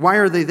there? Why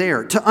are they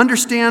there? To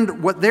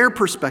understand what their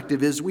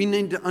perspective is, we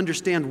need to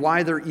understand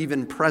why they're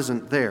even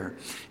present there.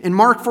 In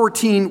Mark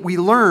 14, we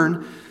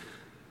learn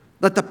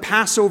that the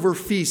Passover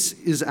feast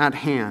is at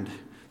hand.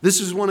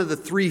 This is one of the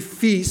 3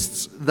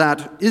 feasts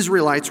that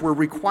Israelites were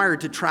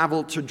required to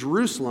travel to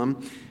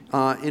Jerusalem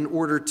in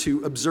order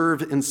to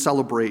observe and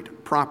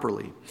celebrate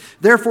properly.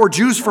 Therefore,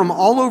 Jews from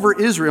all over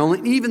Israel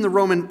and even the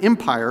Roman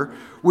Empire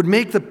would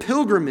make the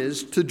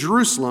pilgrimage to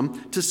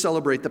Jerusalem to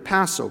celebrate the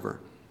Passover.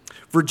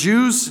 For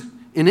Jews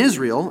in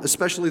Israel,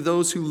 especially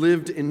those who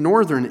lived in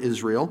northern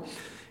Israel,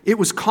 it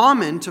was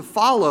common to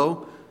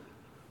follow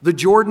the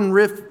Jordan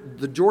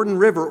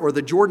River or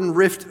the Jordan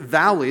Rift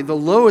Valley, the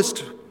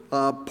lowest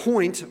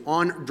point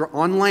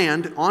on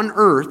land, on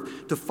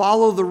earth, to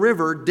follow the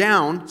river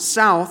down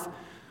south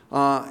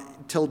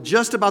till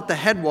just about the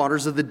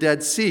headwaters of the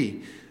Dead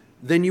Sea.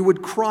 Then you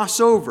would cross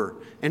over.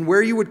 And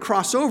where you would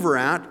cross over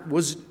at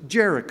was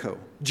Jericho.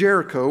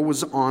 Jericho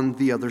was on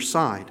the other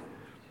side.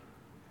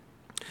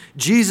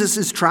 Jesus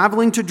is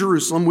traveling to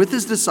Jerusalem with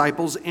his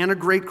disciples and a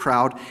great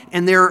crowd,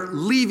 and they're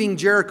leaving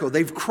Jericho.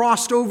 They've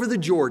crossed over the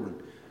Jordan.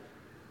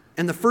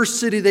 And the first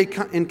city they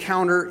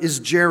encounter is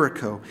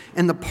Jericho.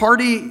 And the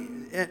party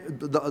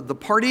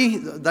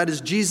that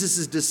is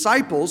Jesus'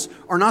 disciples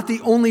are not the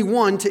only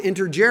one to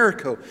enter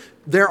Jericho.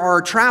 There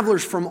are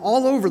travelers from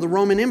all over the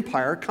Roman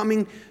Empire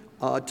coming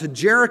to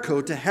Jericho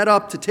to head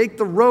up, to take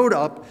the road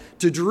up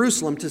to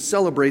Jerusalem to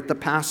celebrate the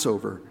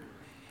Passover.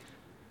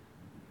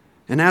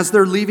 And as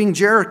they're leaving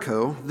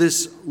Jericho,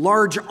 this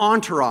large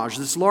entourage,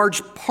 this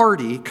large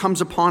party comes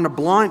upon a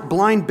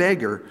blind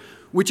beggar,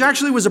 which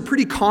actually was a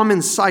pretty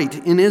common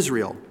sight in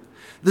Israel.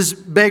 This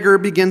beggar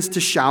begins to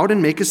shout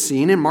and make a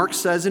scene, and Mark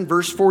says in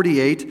verse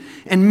 48,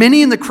 and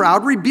many in the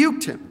crowd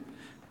rebuked him,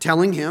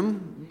 telling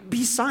him,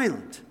 be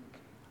silent.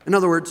 In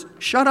other words,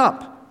 shut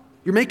up.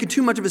 You're making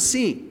too much of a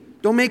scene.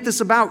 Don't make this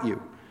about you.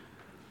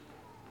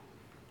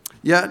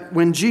 Yet,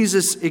 when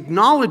Jesus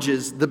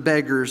acknowledges the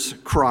beggar's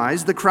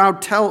cries, the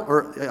crowd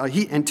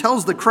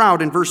tells the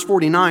crowd in verse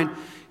 49,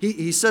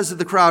 he says to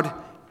the crowd,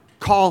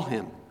 call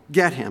him,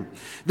 get him.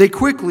 They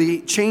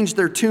quickly change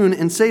their tune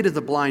and say to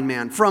the blind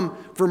man, from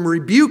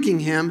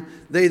rebuking him,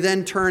 they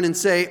then turn and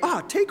say,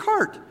 take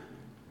heart.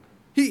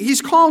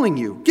 He's calling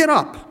you, get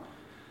up.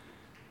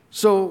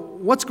 So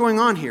what's going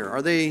on here?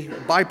 Are they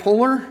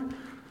bipolar?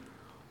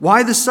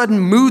 Why the sudden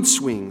mood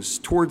swings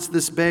towards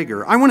this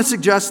beggar? I want to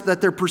suggest that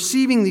they're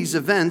perceiving these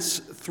events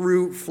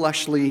through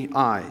fleshly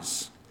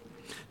eyes.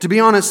 To be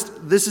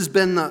honest, this has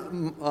been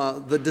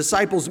the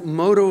disciples'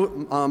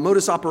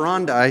 modus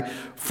operandi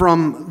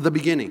from the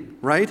beginning,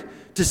 right?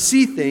 To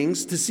see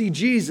things, to see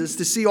Jesus,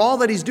 to see all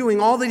that he's doing,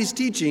 all that he's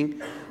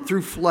teaching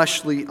through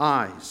fleshly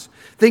eyes.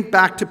 Think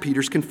back to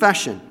Peter's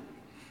confession.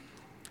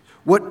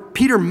 What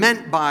Peter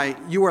meant by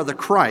 "you are the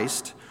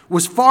Christ"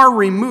 was far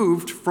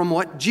removed from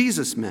what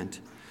Jesus meant.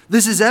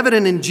 This is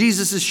evident in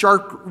Jesus'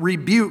 sharp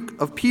rebuke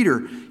of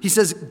Peter. He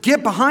says,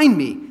 get behind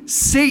me,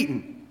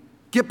 Satan.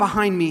 Get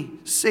behind me,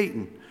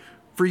 Satan.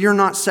 For you're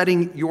not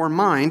setting your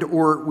mind,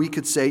 or we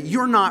could say,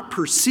 you're not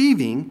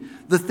perceiving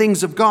the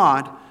things of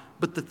God,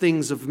 but the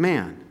things of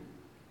man.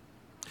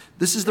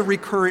 This is the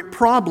recurrent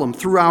problem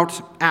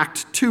throughout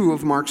Act 2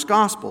 of Mark's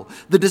Gospel.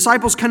 The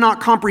disciples cannot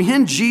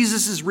comprehend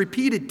Jesus'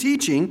 repeated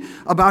teaching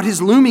about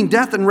his looming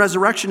death and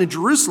resurrection in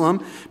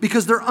Jerusalem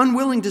because they're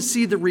unwilling to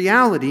see the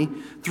reality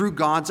through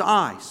God's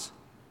eyes.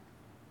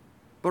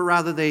 But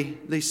rather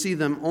they see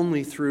them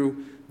only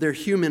through their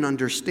human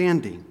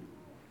understanding,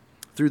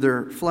 through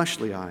their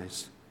fleshly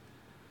eyes.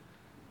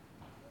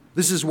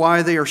 This is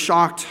why they are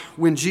shocked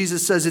when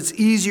Jesus says it's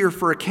easier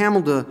for a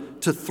camel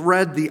to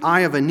thread the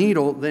eye of a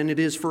needle than it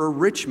is for a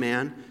rich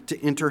man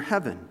to enter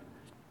heaven.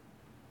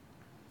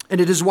 And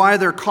it is why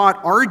they're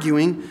caught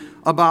arguing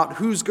about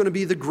who's going to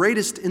be the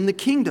greatest in the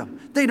kingdom.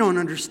 They don't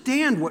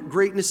understand what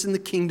greatness in the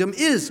kingdom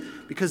is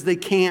because they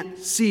can't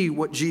see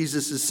what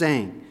Jesus is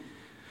saying.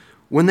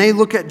 When they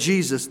look at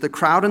Jesus, the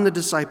crowd and the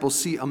disciples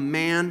see a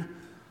man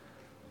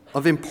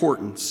of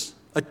importance,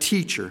 a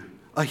teacher,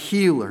 a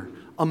healer,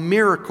 a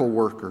miracle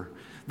worker.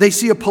 They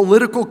see a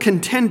political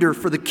contender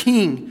for the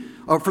king,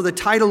 or for the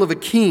title of a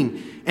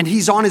king, and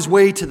he's on his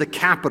way to the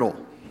capital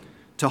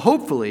to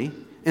hopefully,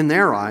 in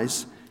their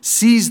eyes,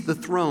 seize the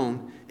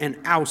throne and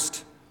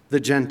oust the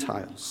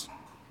Gentiles.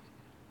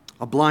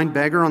 A blind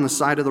beggar on the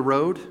side of the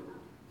road?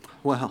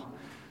 Well,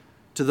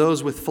 to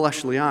those with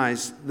fleshly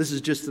eyes, this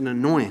is just an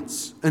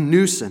annoyance, a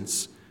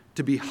nuisance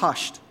to be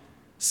hushed,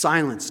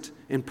 silenced,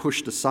 and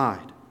pushed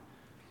aside.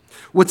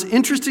 What's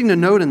interesting to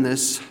note in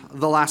this,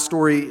 the last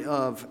story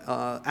of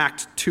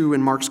Act 2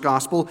 in Mark's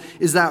Gospel,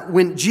 is that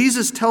when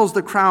Jesus tells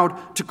the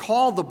crowd to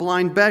call the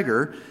blind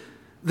beggar,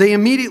 they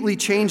immediately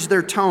change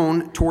their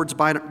tone towards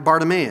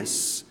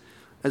Bartimaeus.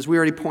 As we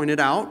already pointed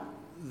out,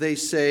 they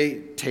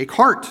say, "Take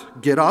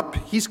heart, get up,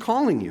 he's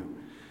calling you."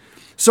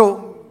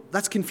 So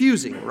that's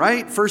confusing,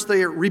 right? First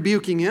they are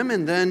rebuking him,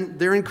 and then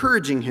they're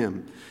encouraging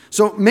him.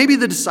 So maybe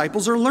the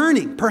disciples are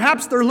learning.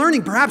 Perhaps they're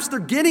learning. Perhaps they're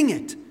getting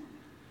it.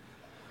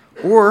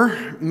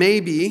 Or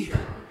maybe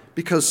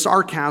because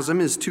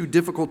sarcasm is too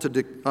difficult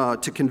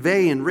to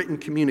convey in written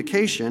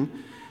communication,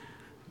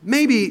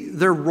 maybe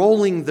they're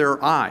rolling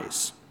their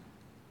eyes.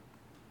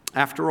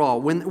 After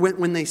all,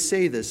 when they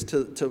say this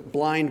to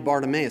blind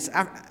Bartimaeus,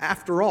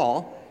 after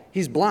all,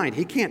 he's blind.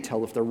 He can't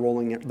tell if they're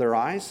rolling their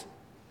eyes.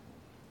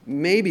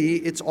 Maybe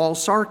it's all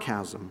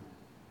sarcasm.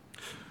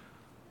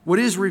 What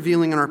is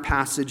revealing in our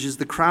passage is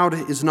the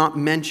crowd is not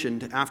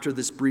mentioned after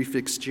this brief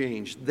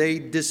exchange. They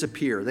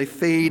disappear. They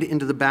fade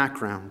into the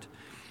background.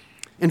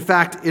 In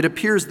fact, it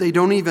appears they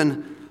don't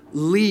even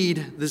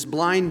lead this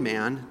blind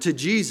man to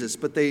Jesus,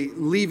 but they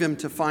leave him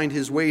to find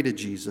his way to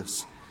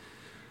Jesus.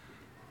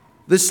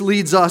 This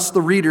leads us,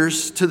 the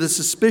readers, to the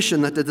suspicion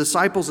that the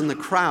disciples and the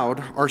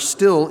crowd are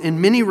still, in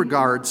many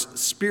regards,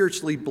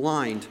 spiritually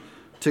blind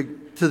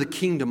to the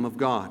kingdom of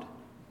God.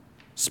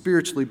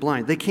 Spiritually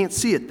blind. They can't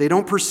see it. They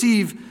don't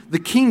perceive the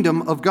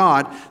kingdom of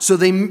God, so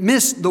they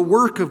miss the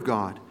work of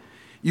God.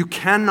 You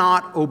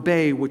cannot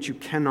obey what you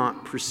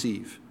cannot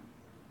perceive.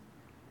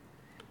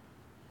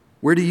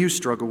 Where do you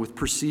struggle with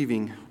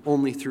perceiving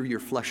only through your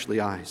fleshly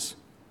eyes?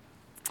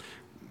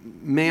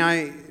 May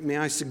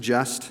I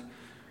suggest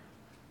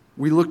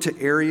we look to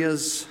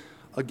areas,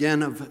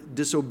 again, of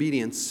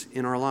disobedience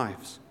in our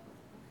lives.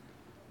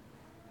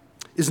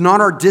 Is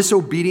not our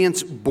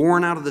disobedience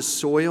born out of the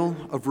soil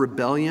of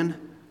rebellion,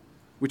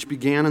 which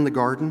began in the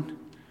garden?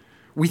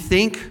 We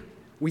think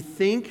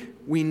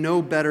we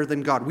know better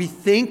than God. We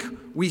think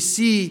we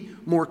see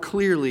more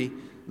clearly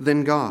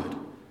than God.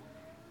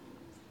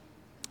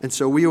 And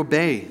so we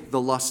obey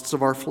the lusts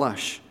of our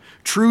flesh.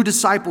 True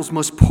disciples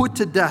must put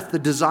to death the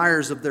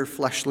desires of their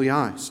fleshly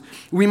eyes.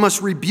 We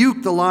must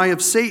rebuke the lie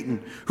of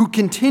Satan, who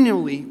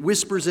continually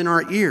whispers in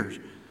our ears,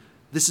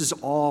 "This is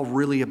all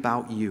really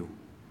about you.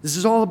 This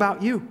is all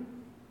about you,"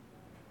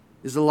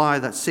 is the lie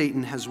that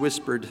Satan has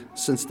whispered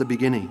since the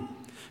beginning.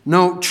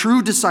 No,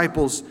 true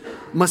disciples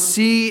must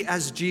see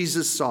as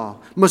Jesus saw,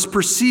 must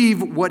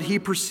perceive what he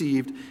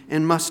perceived,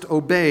 and must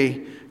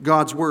obey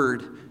God's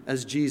word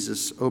as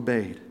Jesus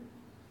obeyed.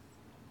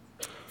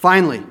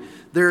 Finally,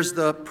 there's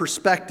the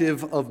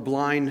perspective of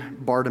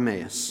blind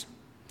Bartimaeus.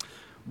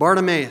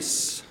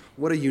 Bartimaeus,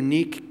 what a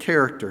unique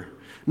character.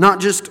 Not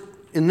just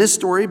in this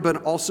story,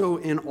 but also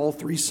in all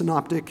three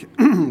synoptic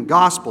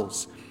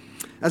Gospels.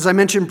 As I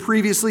mentioned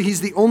previously, he's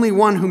the only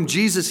one whom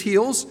Jesus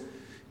heals,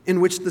 in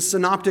which the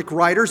synoptic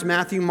writers,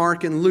 Matthew,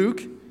 Mark, and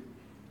Luke,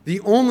 the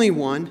only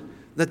one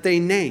that they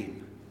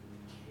name.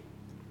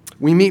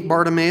 We meet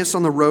Bartimaeus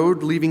on the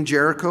road leaving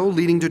Jericho,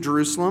 leading to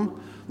Jerusalem.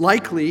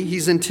 Likely,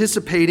 he's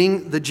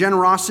anticipating the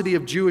generosity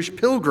of Jewish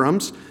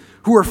pilgrims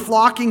who are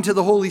flocking to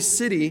the holy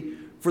city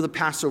for the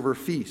Passover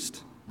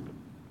feast.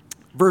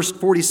 Verse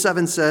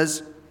 47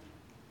 says,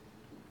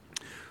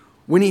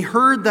 "When he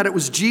heard that it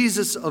was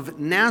Jesus of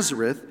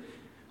Nazareth,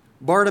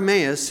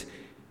 Bartimaeus,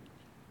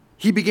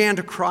 he began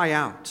to cry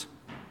out."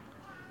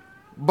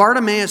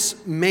 Bartimaeus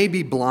may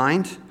be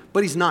blind,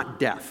 but he's not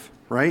deaf,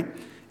 right?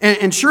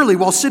 And surely,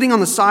 while sitting on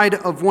the side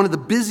of one of the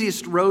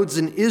busiest roads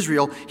in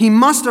Israel, he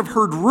must have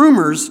heard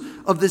rumors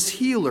of this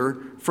healer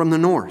from the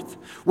north.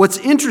 What's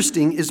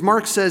interesting is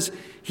Mark says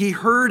he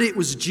heard it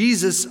was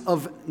Jesus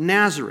of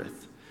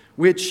Nazareth,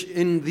 which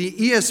in the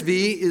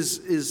ESV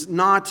is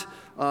not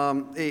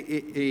an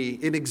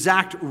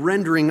exact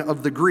rendering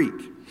of the Greek.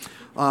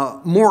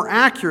 More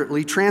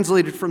accurately,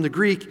 translated from the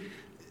Greek,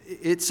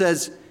 it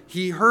says,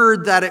 he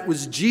heard that it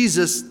was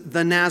Jesus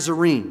the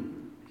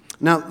Nazarene.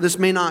 Now, this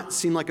may not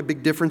seem like a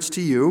big difference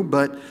to you,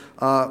 but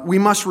we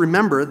must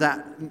remember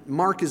that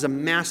Mark is a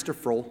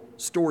masterful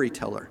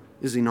storyteller,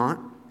 is he not?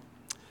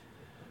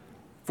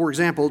 For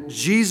example,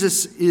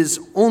 Jesus is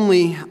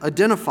only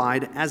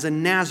identified as a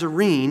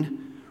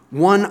Nazarene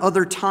one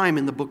other time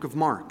in the book of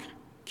Mark.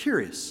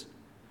 Curious.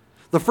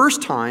 The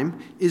first time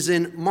is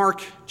in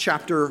Mark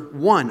chapter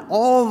 1,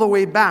 all the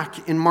way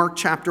back in Mark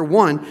chapter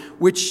 1,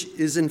 which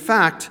is in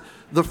fact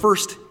the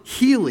first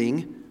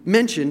healing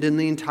mentioned in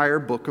the entire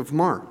book of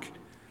Mark.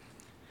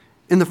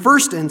 In the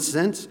first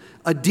instance,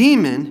 a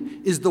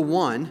demon is the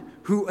one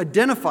who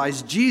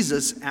identifies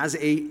Jesus as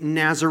a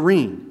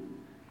Nazarene.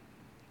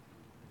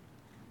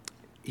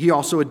 He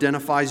also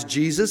identifies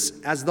Jesus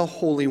as the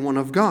Holy One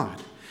of God.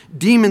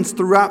 Demons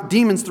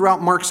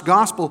throughout Mark's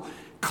gospel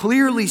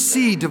clearly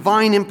see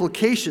divine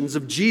implications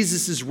of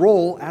Jesus'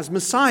 role as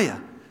Messiah.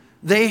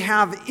 They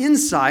have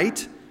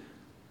insight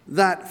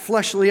that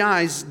fleshly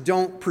eyes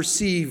don't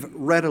perceive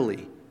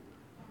readily.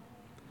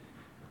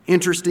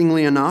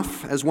 Interestingly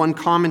enough, as one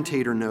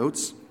commentator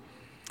notes,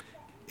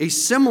 a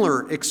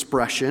similar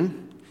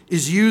expression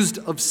is used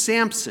of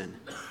Samson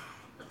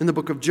in the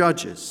book of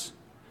Judges,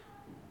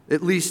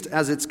 at least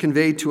as it's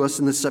conveyed to us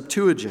in the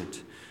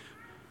Septuagint.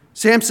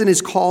 Samson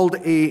is called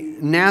a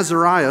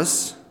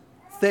Nazarias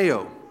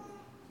Theo,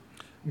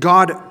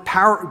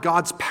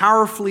 God's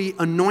powerfully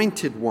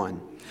anointed one.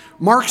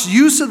 Mark's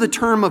use of the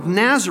term of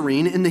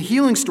Nazarene in the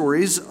healing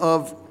stories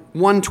of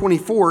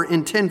 124 and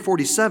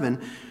 1047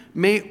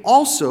 may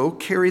also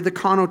carry the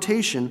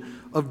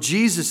connotation of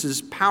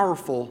Jesus'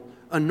 powerful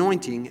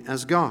anointing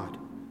as God.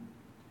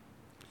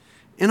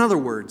 In other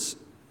words,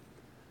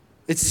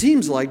 it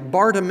seems like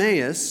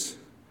Bartimaeus,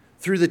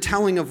 through the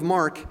telling of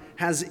Mark,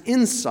 has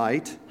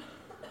insight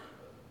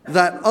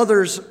that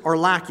others are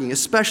lacking,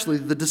 especially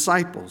the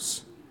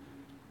disciples.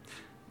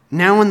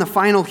 Now in the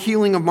final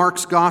healing of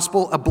Mark's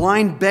gospel, a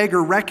blind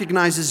beggar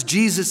recognizes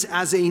Jesus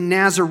as a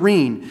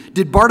Nazarene.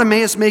 Did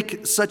Bartimaeus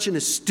make such an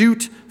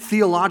astute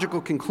theological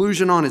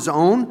conclusion on his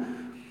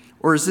own?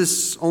 Or is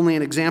this only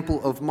an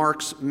example of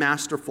Mark's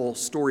masterful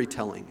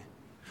storytelling?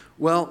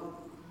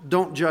 Well,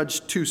 don't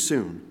judge too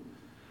soon.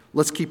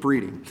 Let's keep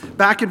reading.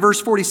 Back in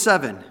verse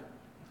 47,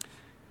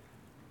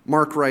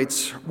 Mark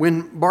writes,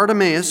 when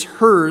Bartimaeus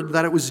heard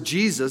that it was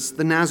Jesus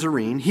the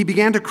Nazarene, he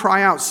began to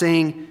cry out,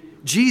 saying,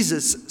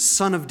 Jesus,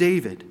 Son of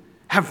David,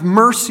 have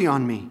mercy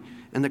on me.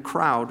 And the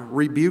crowd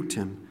rebuked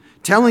him,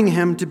 telling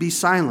him to be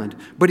silent.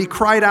 But he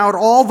cried out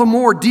all the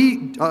more,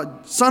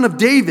 Son of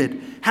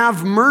David,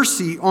 have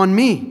mercy on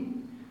me.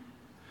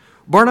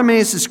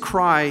 Bartimaeus'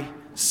 cry,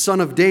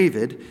 Son of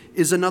David,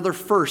 is another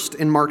first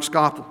in Mark's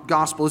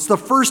gospel. It's the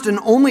first and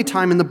only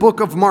time in the book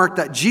of Mark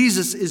that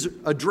Jesus is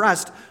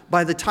addressed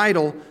by the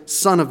title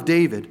Son of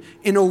David,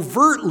 an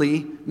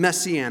overtly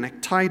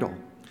messianic title.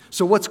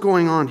 So what's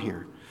going on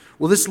here?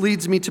 Well, this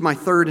leads me to my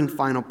third and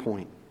final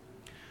point.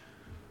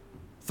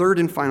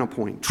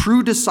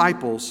 True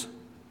disciples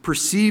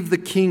perceive the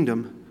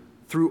kingdom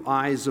through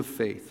eyes of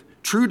faith.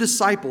 True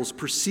disciples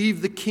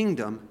perceive the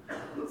kingdom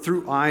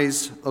through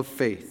eyes of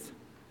faith.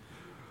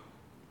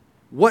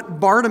 What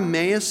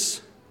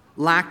Bartimaeus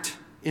lacked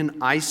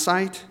in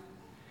eyesight,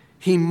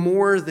 he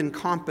more than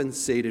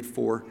compensated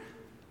for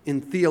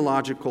in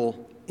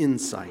theological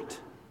insight.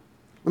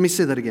 Let me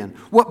say that again.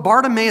 What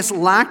Bartimaeus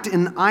lacked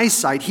in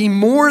eyesight, he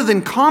more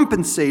than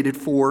compensated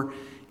for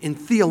in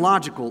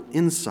theological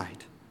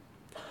insight.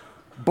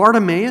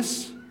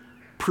 Bartimaeus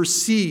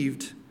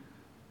perceived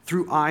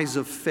through eyes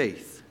of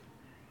faith.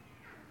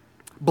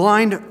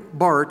 Blind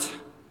Bart,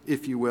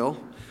 if you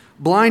will,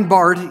 blind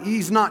Bart,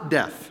 he's not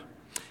deaf.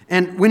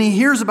 And when he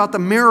hears about the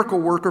miracle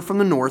worker from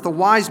the north, a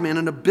wise man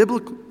and a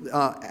biblical...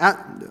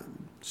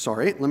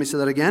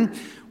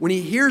 When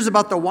he hears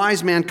about the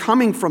wise man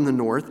coming from the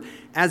north,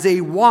 as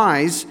a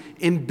wise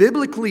and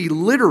biblically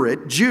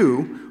literate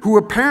Jew who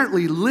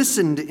apparently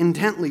listened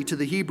intently to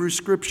the Hebrew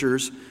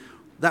scriptures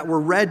that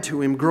were read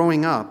to him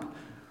growing up,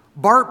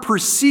 Bart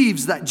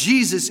perceives that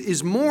Jesus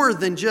is more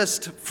than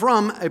just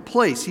from a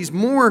place. He's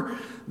more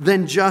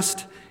than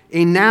just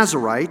a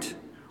Nazarite,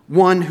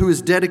 one who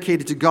is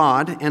dedicated to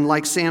God, and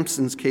like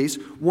Samson's case,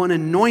 one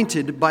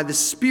anointed by the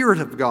Spirit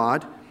of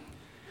God.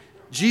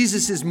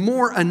 Jesus is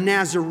more a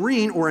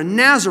Nazarene or a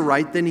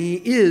Nazarite than he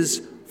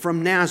is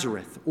from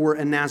Nazareth or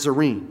a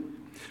Nazarene.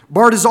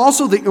 Bart is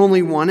also the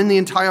only one in the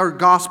entire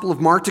Gospel of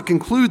Mark to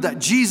conclude that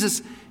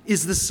Jesus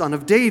is the Son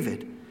of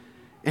David.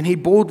 And he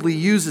boldly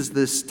uses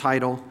this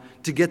title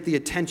to get the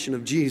attention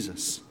of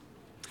Jesus.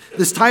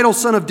 This title,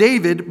 Son of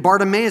David,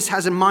 Bartimaeus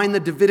has in mind the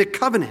Davidic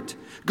covenant.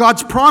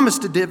 God's promise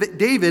to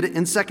David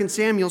in 2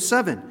 Samuel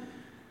 7,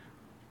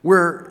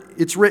 where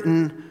it's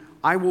written,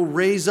 I will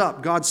raise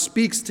up, God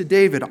speaks to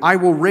David, I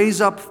will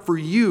raise up for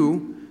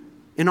you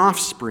an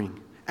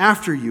offspring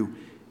after you,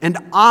 and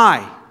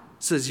I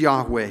says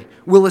Yahweh,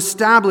 will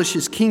establish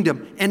his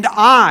kingdom, and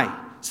I,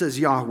 says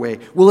Yahweh,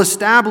 will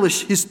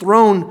establish his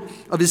throne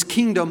of his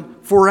kingdom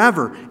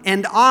forever.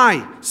 And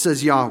I,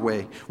 says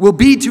Yahweh, will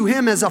be to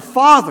him as a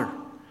father,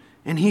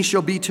 and he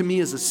shall be to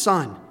me as a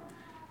son.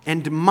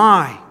 And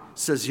my,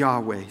 says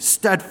Yahweh,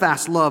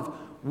 steadfast love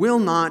will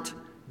not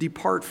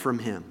depart from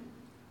him.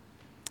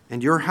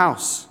 And your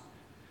house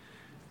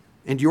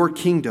and your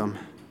kingdom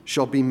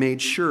shall be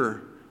made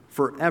sure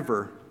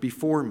forever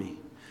before me.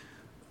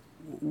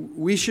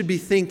 We should be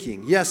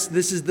thinking, yes,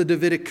 this is the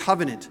Davidic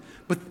covenant,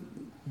 but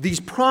these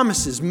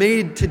promises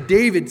made to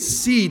David's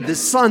seed, the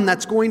son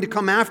that's going to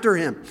come after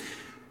him,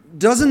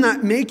 doesn't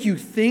that make you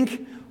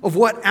think of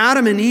what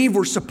Adam and Eve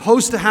were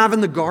supposed to have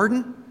in the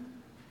garden?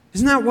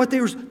 Isn't that what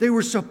they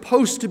were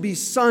supposed to be,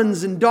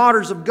 sons and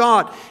daughters of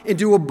God, and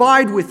to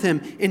abide with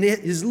him, and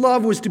his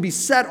love was to be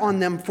set on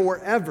them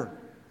forever.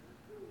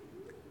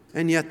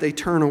 And yet they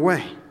turn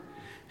away.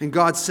 And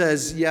God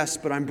says, yes,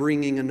 but I'm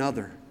bringing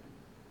another,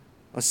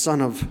 a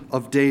son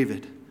of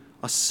David,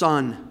 a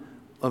son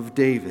of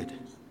David.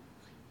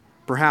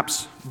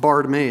 Perhaps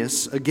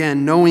Bartimaeus,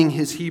 again, knowing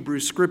his Hebrew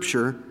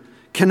scripture,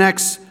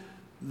 connects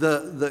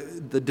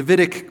the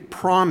Davidic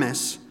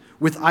promise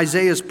with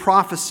Isaiah's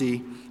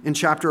prophecy in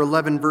chapter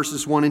 11,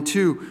 verses 1 and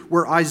 2,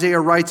 where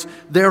Isaiah writes,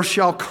 there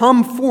shall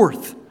come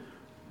forth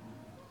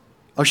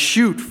a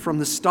shoot from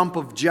the stump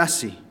of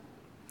Jesse,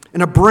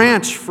 and a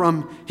branch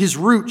from his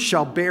root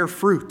shall bear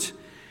fruit,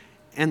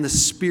 and the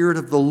Spirit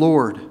of the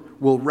Lord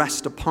will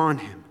rest upon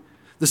him.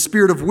 The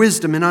Spirit of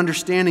wisdom and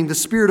understanding, the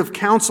Spirit of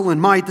counsel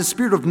and might, the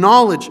Spirit of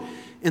knowledge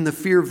and the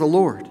fear of the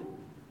Lord.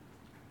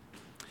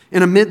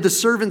 And amid the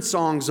servant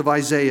songs of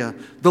Isaiah,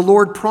 the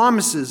Lord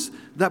promises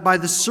that by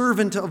the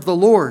servant of the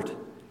Lord,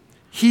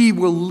 he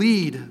will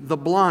lead the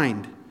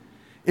blind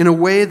in a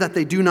way that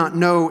they do not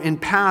know, in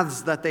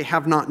paths that they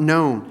have not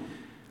known.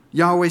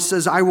 Yahweh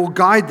says, I will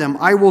guide them.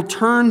 I will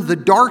turn the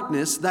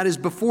darkness that is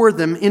before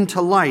them into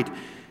light,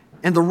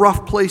 and the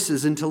rough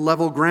places into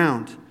level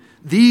ground.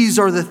 These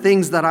are the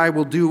things that I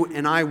will do,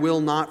 and I will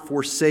not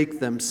forsake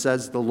them,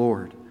 says the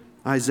Lord.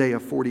 Isaiah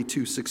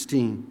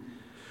 42:16.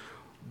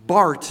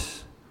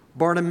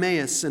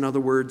 Bartimaeus, in other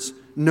words,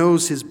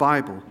 knows his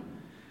Bible.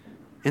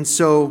 And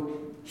so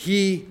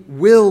he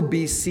will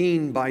be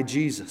seen by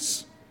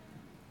Jesus,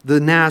 the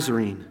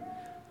Nazarene,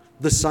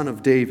 the son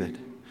of David.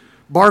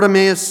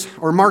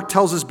 Mark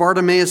tells us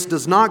Bartimaeus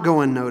does not go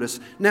unnoticed.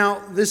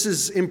 Now, this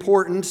is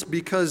important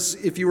because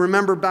if you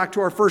remember back to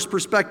our first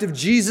perspective,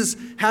 Jesus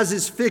has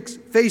his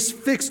face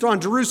fixed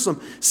on Jerusalem,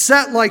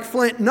 set like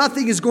flint.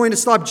 Nothing is going to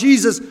stop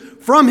Jesus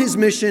from his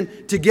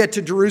mission to get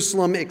to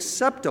Jerusalem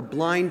except a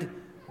blind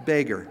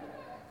beggar.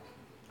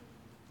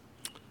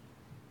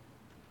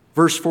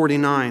 Verse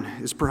 49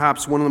 is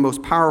perhaps one of the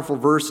most powerful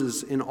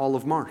verses in all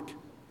of Mark.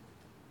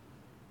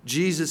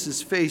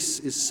 Jesus' face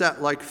is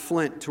set like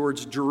flint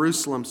towards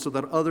Jerusalem so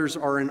that others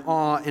are in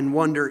awe and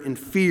wonder and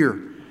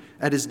fear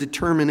at his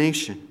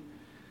determination.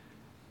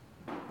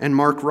 And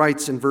Mark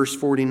writes in verse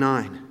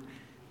 49,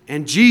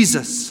 and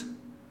Jesus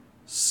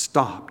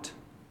stopped.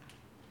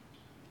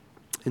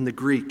 In the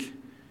Greek,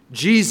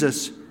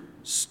 Jesus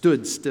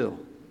stood still.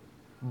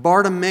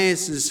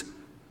 Bartimaeus'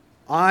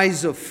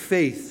 eyes of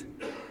faith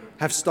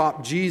have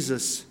stopped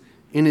Jesus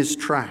in his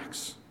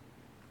tracks.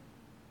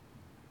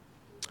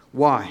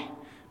 Why?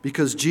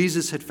 Because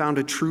Jesus had found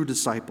a true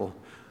disciple.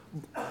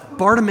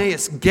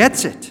 Bartimaeus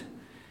gets it.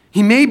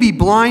 He may be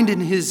blind in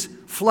his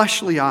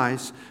fleshly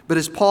eyes, but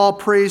as Paul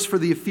prays for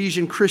the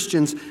Ephesian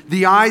Christians,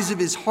 the eyes of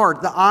his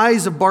heart, the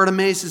eyes of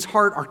Bartimaeus'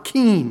 heart are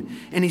keen,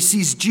 and he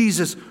sees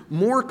Jesus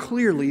more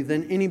clearly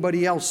than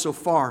anybody else so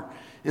far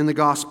in the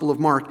Gospel of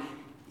Mark,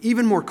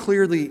 even more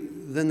clearly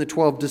than the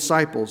 12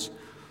 disciples.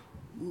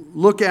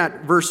 Look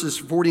at verses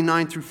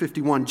 49 through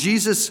 51.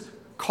 Jesus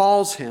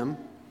calls him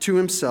to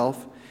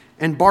himself,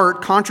 and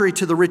Bart, contrary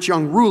to the rich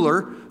young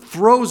ruler,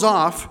 throws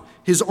off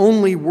his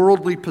only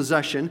worldly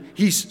possession.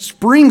 He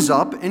springs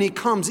up and he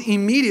comes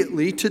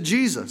immediately to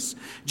Jesus.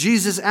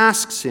 Jesus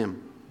asks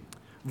him,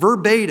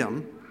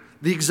 verbatim,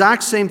 the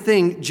exact same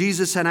thing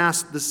Jesus had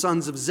asked the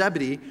sons of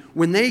Zebedee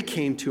when they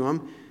came to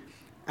him,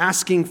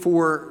 asking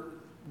for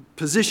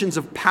positions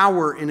of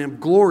power and of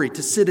glory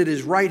to sit at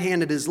his right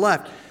hand, at his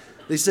left.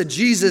 They said,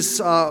 Jesus,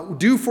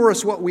 do for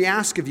us what we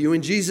ask of you.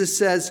 And Jesus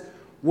says,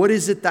 what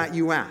is it that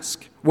you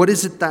ask? What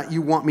is it that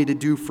you want me to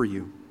do for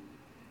you?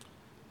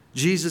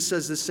 Jesus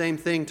says the same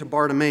thing to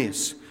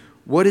Bartimaeus.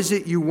 What is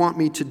it you want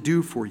me to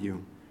do for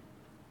you?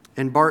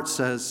 And Bart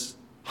says,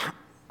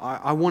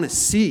 I want to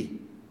see.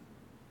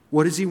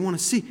 What does he want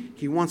to see?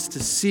 He wants to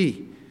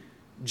see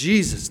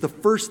Jesus. The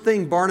first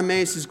thing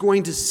Bartimaeus is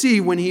going to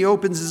see when he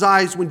opens his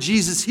eyes, when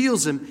Jesus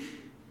heals him,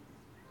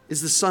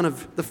 is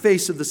the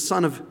face of the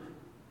son of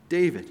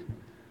David,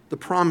 the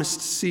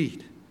promised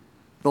seed,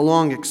 the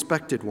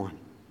long-expected one.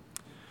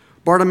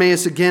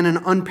 Bartimaeus, again, an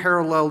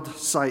unparalleled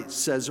sight,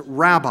 says,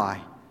 Rabbi.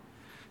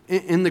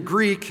 In the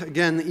Greek,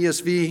 again, the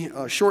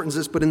ESV shortens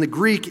this, but in the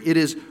Greek it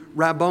is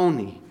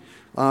Rabboni,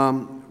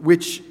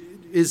 which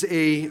is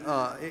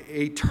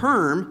a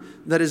term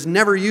that is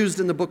never used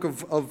in the book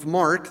of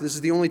Mark. This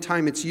is the only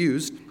time it's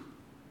used.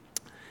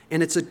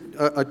 And it's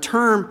a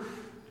term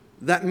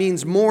that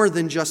means more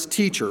than just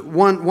teacher.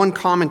 One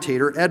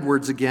commentator,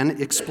 Edwards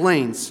again,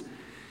 explains,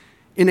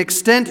 in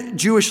extant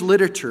Jewish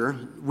literature,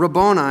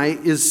 Rabboni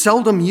is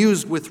seldom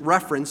used with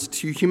reference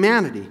to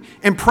humanity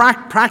and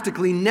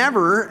practically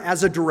never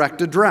as a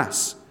direct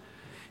address.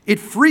 It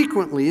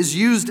frequently is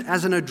used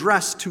as an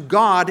address to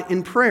God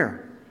in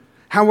prayer.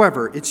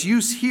 However, its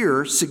use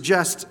here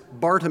suggests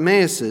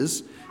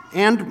Bartimaeus'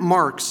 and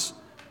Mark's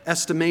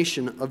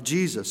estimation of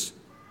Jesus.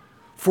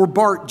 For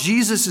Bart,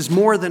 Jesus is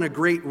more than a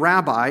great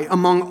rabbi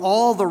among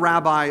all the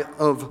rabbi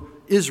of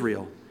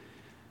Israel.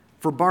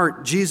 For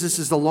Bart, Jesus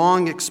is the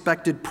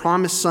long-expected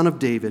promised son of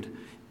David,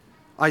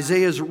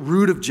 Isaiah's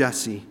root of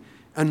Jesse,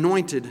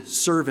 anointed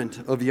servant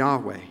of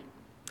Yahweh.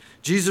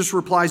 Jesus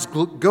replies,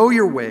 "Go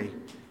your way,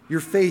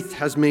 your faith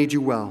has made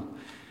you well."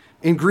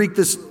 In Greek,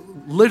 this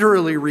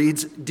literally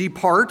reads,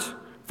 "Depart,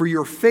 for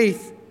your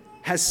faith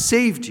has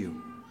saved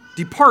you."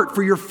 Depart,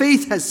 for your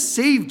faith has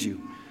saved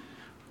you.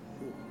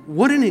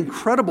 What an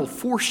incredible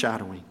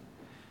foreshadowing.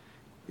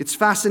 It's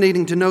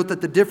fascinating to note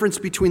that the difference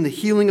between the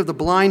healing of the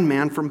blind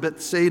man from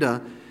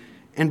Bethsaida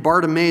and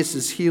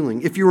Bartimaeus'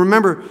 healing. If you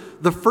remember,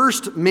 the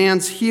first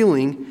man's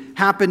healing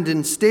happened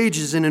in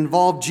stages and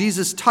involved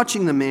Jesus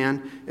touching the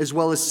man as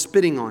well as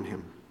spitting on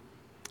him.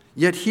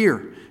 Yet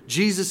here,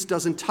 Jesus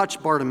doesn't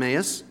touch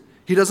Bartimaeus.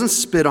 He doesn't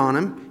spit on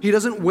him. He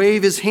doesn't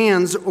wave his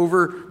hands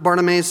over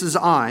Bartimaeus'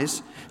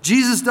 eyes.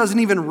 Jesus doesn't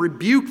even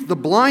rebuke the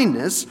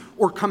blindness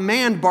or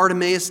command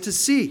Bartimaeus to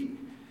see.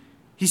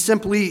 He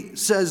simply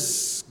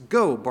says,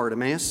 "Go,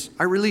 Bartimaeus,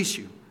 I release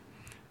you.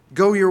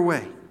 Go your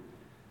way."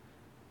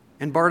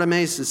 And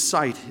Bartimaeus'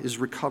 sight is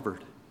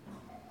recovered.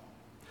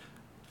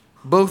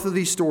 Both of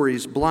these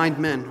stories, blind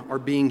men are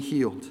being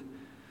healed.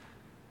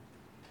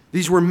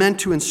 These were meant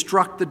to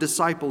instruct the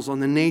disciples on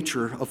the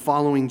nature of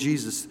following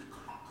Jesus.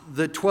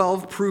 The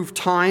 12 proved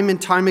time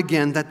and time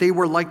again that they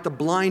were like the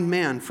blind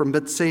man from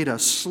Bethsaida,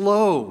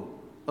 slow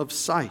of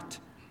sight,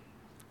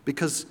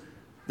 because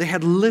they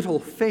had little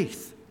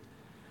faith.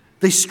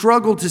 They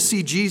struggled to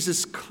see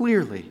Jesus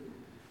clearly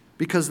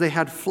because they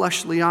had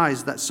fleshly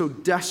eyes that so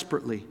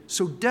desperately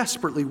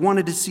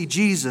wanted to see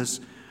Jesus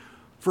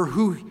for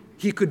who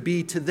he could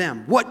be to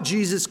them, what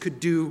Jesus could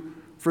do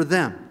for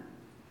them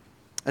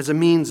as a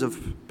means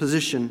of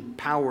position,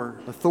 power,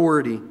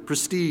 authority,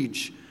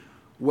 prestige,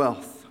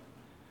 wealth.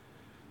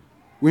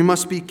 We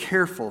must be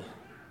careful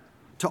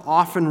to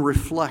often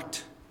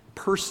reflect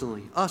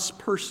personally,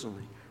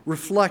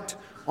 reflect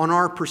on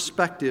our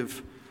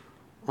perspective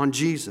on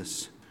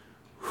Jesus.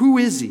 Who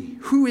is he?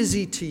 Who is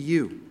he to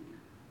you?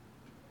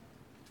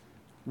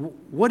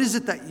 What is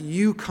it that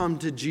you come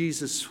to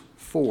Jesus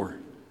for?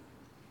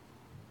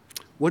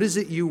 What is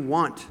it you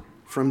want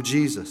from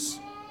Jesus?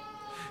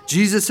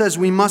 Jesus says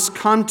we must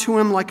come to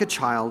him like a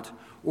child,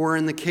 or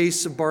in the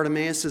case of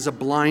Bartimaeus, as a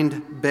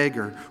blind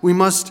beggar. We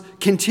must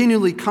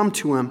continually come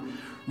to him,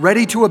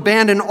 ready to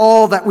abandon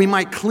all that we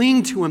might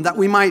cling to him, that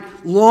we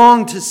might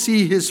long to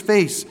see his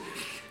face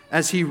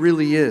as he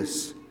really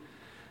is.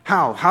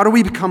 How? How do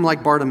we become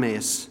like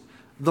Bartimaeus,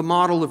 the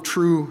model of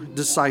true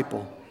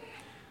disciple?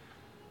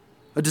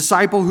 A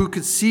disciple who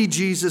could see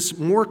Jesus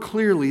more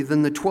clearly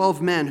than the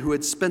 12 men who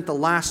had spent the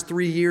last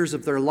 3 years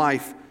of their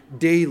life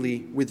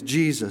daily with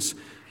Jesus.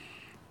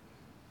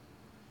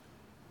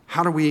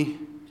 How do we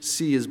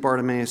see as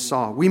Bartimaeus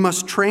saw? We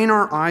must train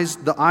our eyes,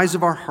 the eyes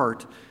of our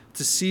heart,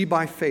 to see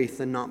by faith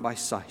and not by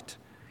sight.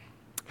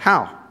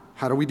 How?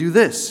 How do we do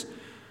this?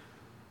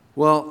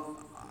 Well,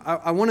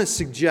 I want to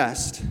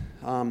suggest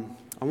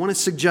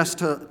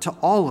to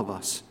all of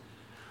us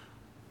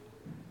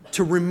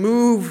to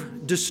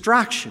remove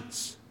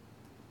distractions.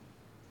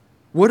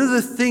 What are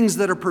the things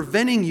that are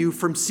preventing you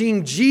from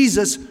seeing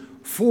Jesus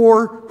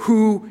for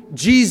who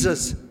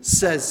Jesus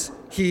says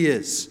he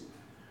is?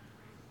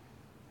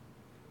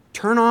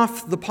 Turn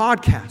off the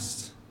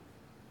podcasts.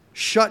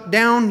 Shut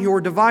down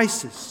your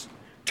devices.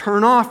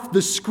 Turn off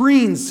the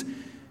screens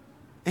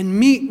and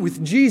meet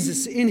with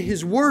Jesus in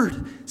his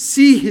word.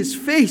 See his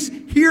face.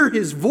 Hear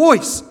his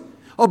voice.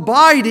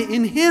 Abide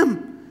in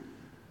him.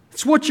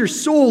 It's what your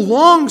soul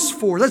longs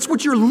for. That's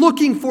what you're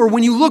looking for.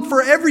 When you look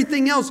for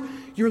everything else,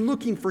 you're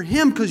looking for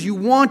him because you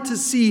want to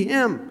see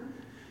him.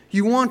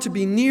 You want to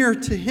be near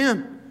to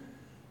him.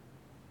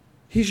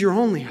 He's your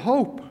only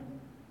hope.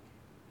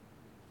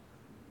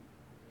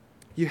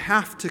 You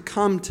have to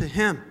come to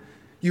him.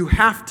 You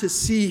have to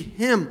see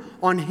him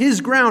on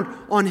his ground,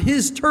 on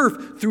his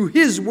turf, through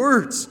his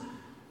words,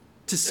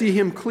 to see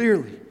him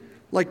clearly,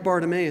 like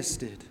Bartimaeus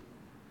did.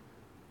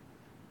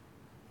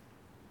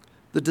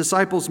 The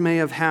disciples may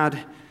have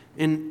had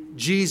in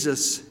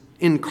Jesus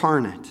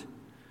incarnate,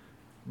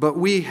 but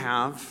we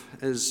have,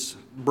 as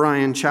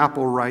Brian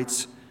Chappell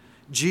writes,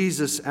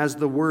 Jesus as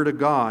the Word of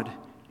God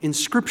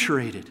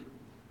inscripturated.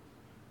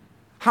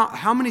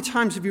 How many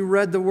times have you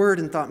read the Word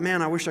and thought,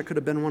 man, I wish I could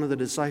have been one of the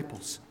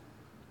disciples?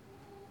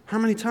 How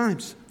many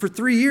times? For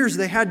 3 years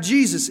they had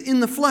Jesus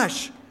in the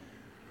flesh.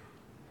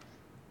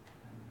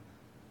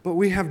 but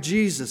we have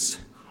Jesus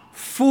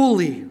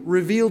fully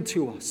revealed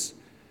to us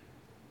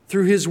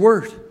through His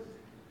Word.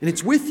 And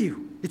it's with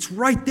you. It's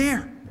right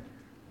there.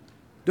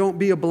 Don't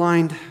be a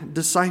blind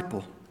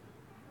disciple.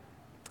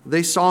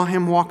 They saw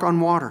Him walk on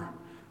water,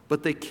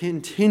 but they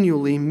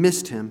continually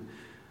missed Him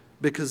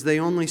because they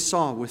only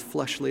saw with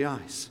fleshly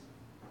eyes.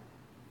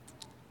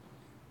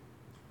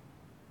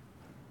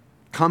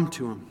 Come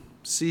to Him,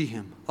 see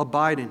Him,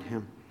 abide in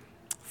Him,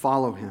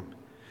 follow Him.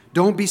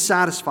 Don't be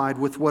satisfied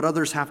with what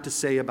others have to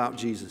say about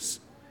Jesus.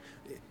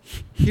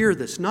 Hear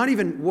this, not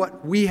even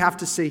what we have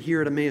to say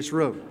here at Emmaus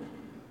Road.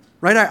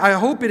 Right? I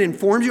hope it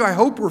informs you. I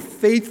hope we're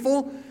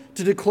faithful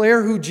to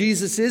declare who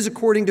Jesus is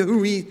according to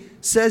who He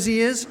says He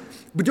is.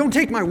 But don't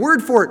take my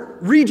word for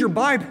it. Read your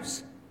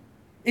Bibles.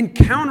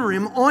 Encounter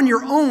Him on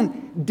your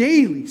own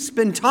daily.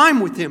 Spend time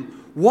with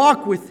Him.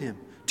 Walk with Him.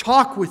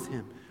 Talk with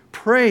Him.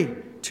 Pray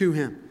to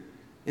Him.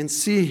 And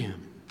see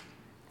Him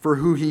for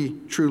who He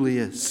truly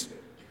is.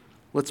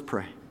 Let's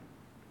pray.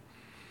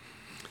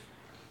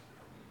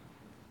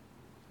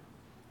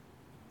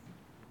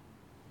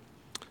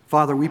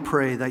 Father, we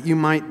pray that You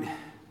might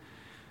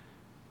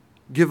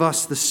give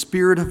us the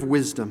spirit of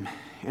wisdom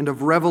and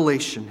of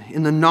revelation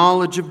in the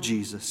knowledge of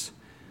Jesus,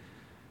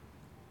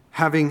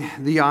 having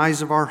the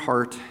eyes of our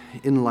heart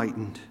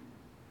enlightened,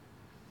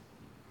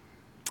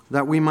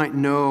 that we might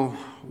know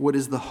what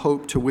is the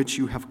hope to which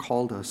You have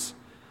called us.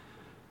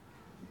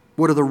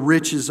 What are the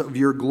riches of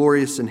Your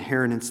glorious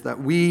inheritance that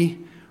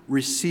we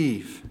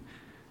receive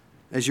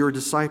as Your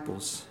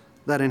disciples,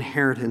 that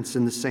inheritance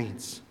in the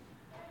saints?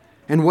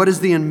 And what is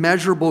the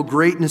immeasurable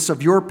greatness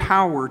of Your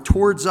power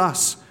towards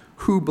us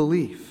who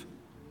believe?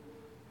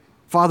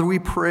 Father, we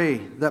pray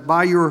that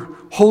by Your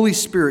Holy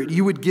Spirit,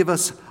 You would give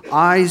us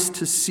eyes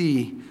to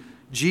see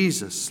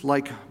Jesus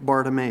like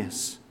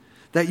Bartimaeus,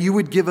 that You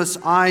would give us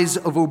eyes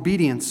of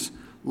obedience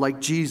like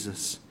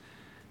Jesus,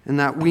 and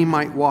that we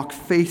might walk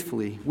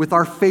faithfully with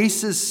our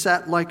faces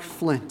set like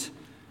flint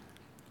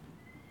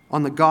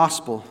on the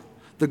gospel,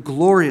 the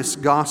glorious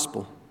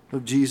gospel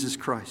of Jesus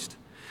Christ,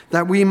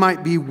 that we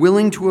might be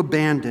willing to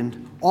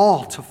abandon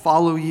all to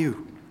follow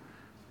You.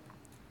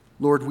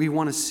 Lord, we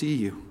want to see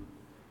You.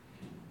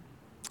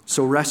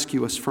 So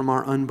rescue us from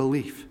our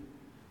unbelief.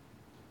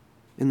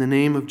 In the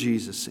name of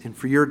Jesus and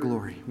for Your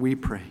glory, we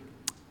pray.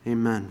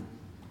 Amen.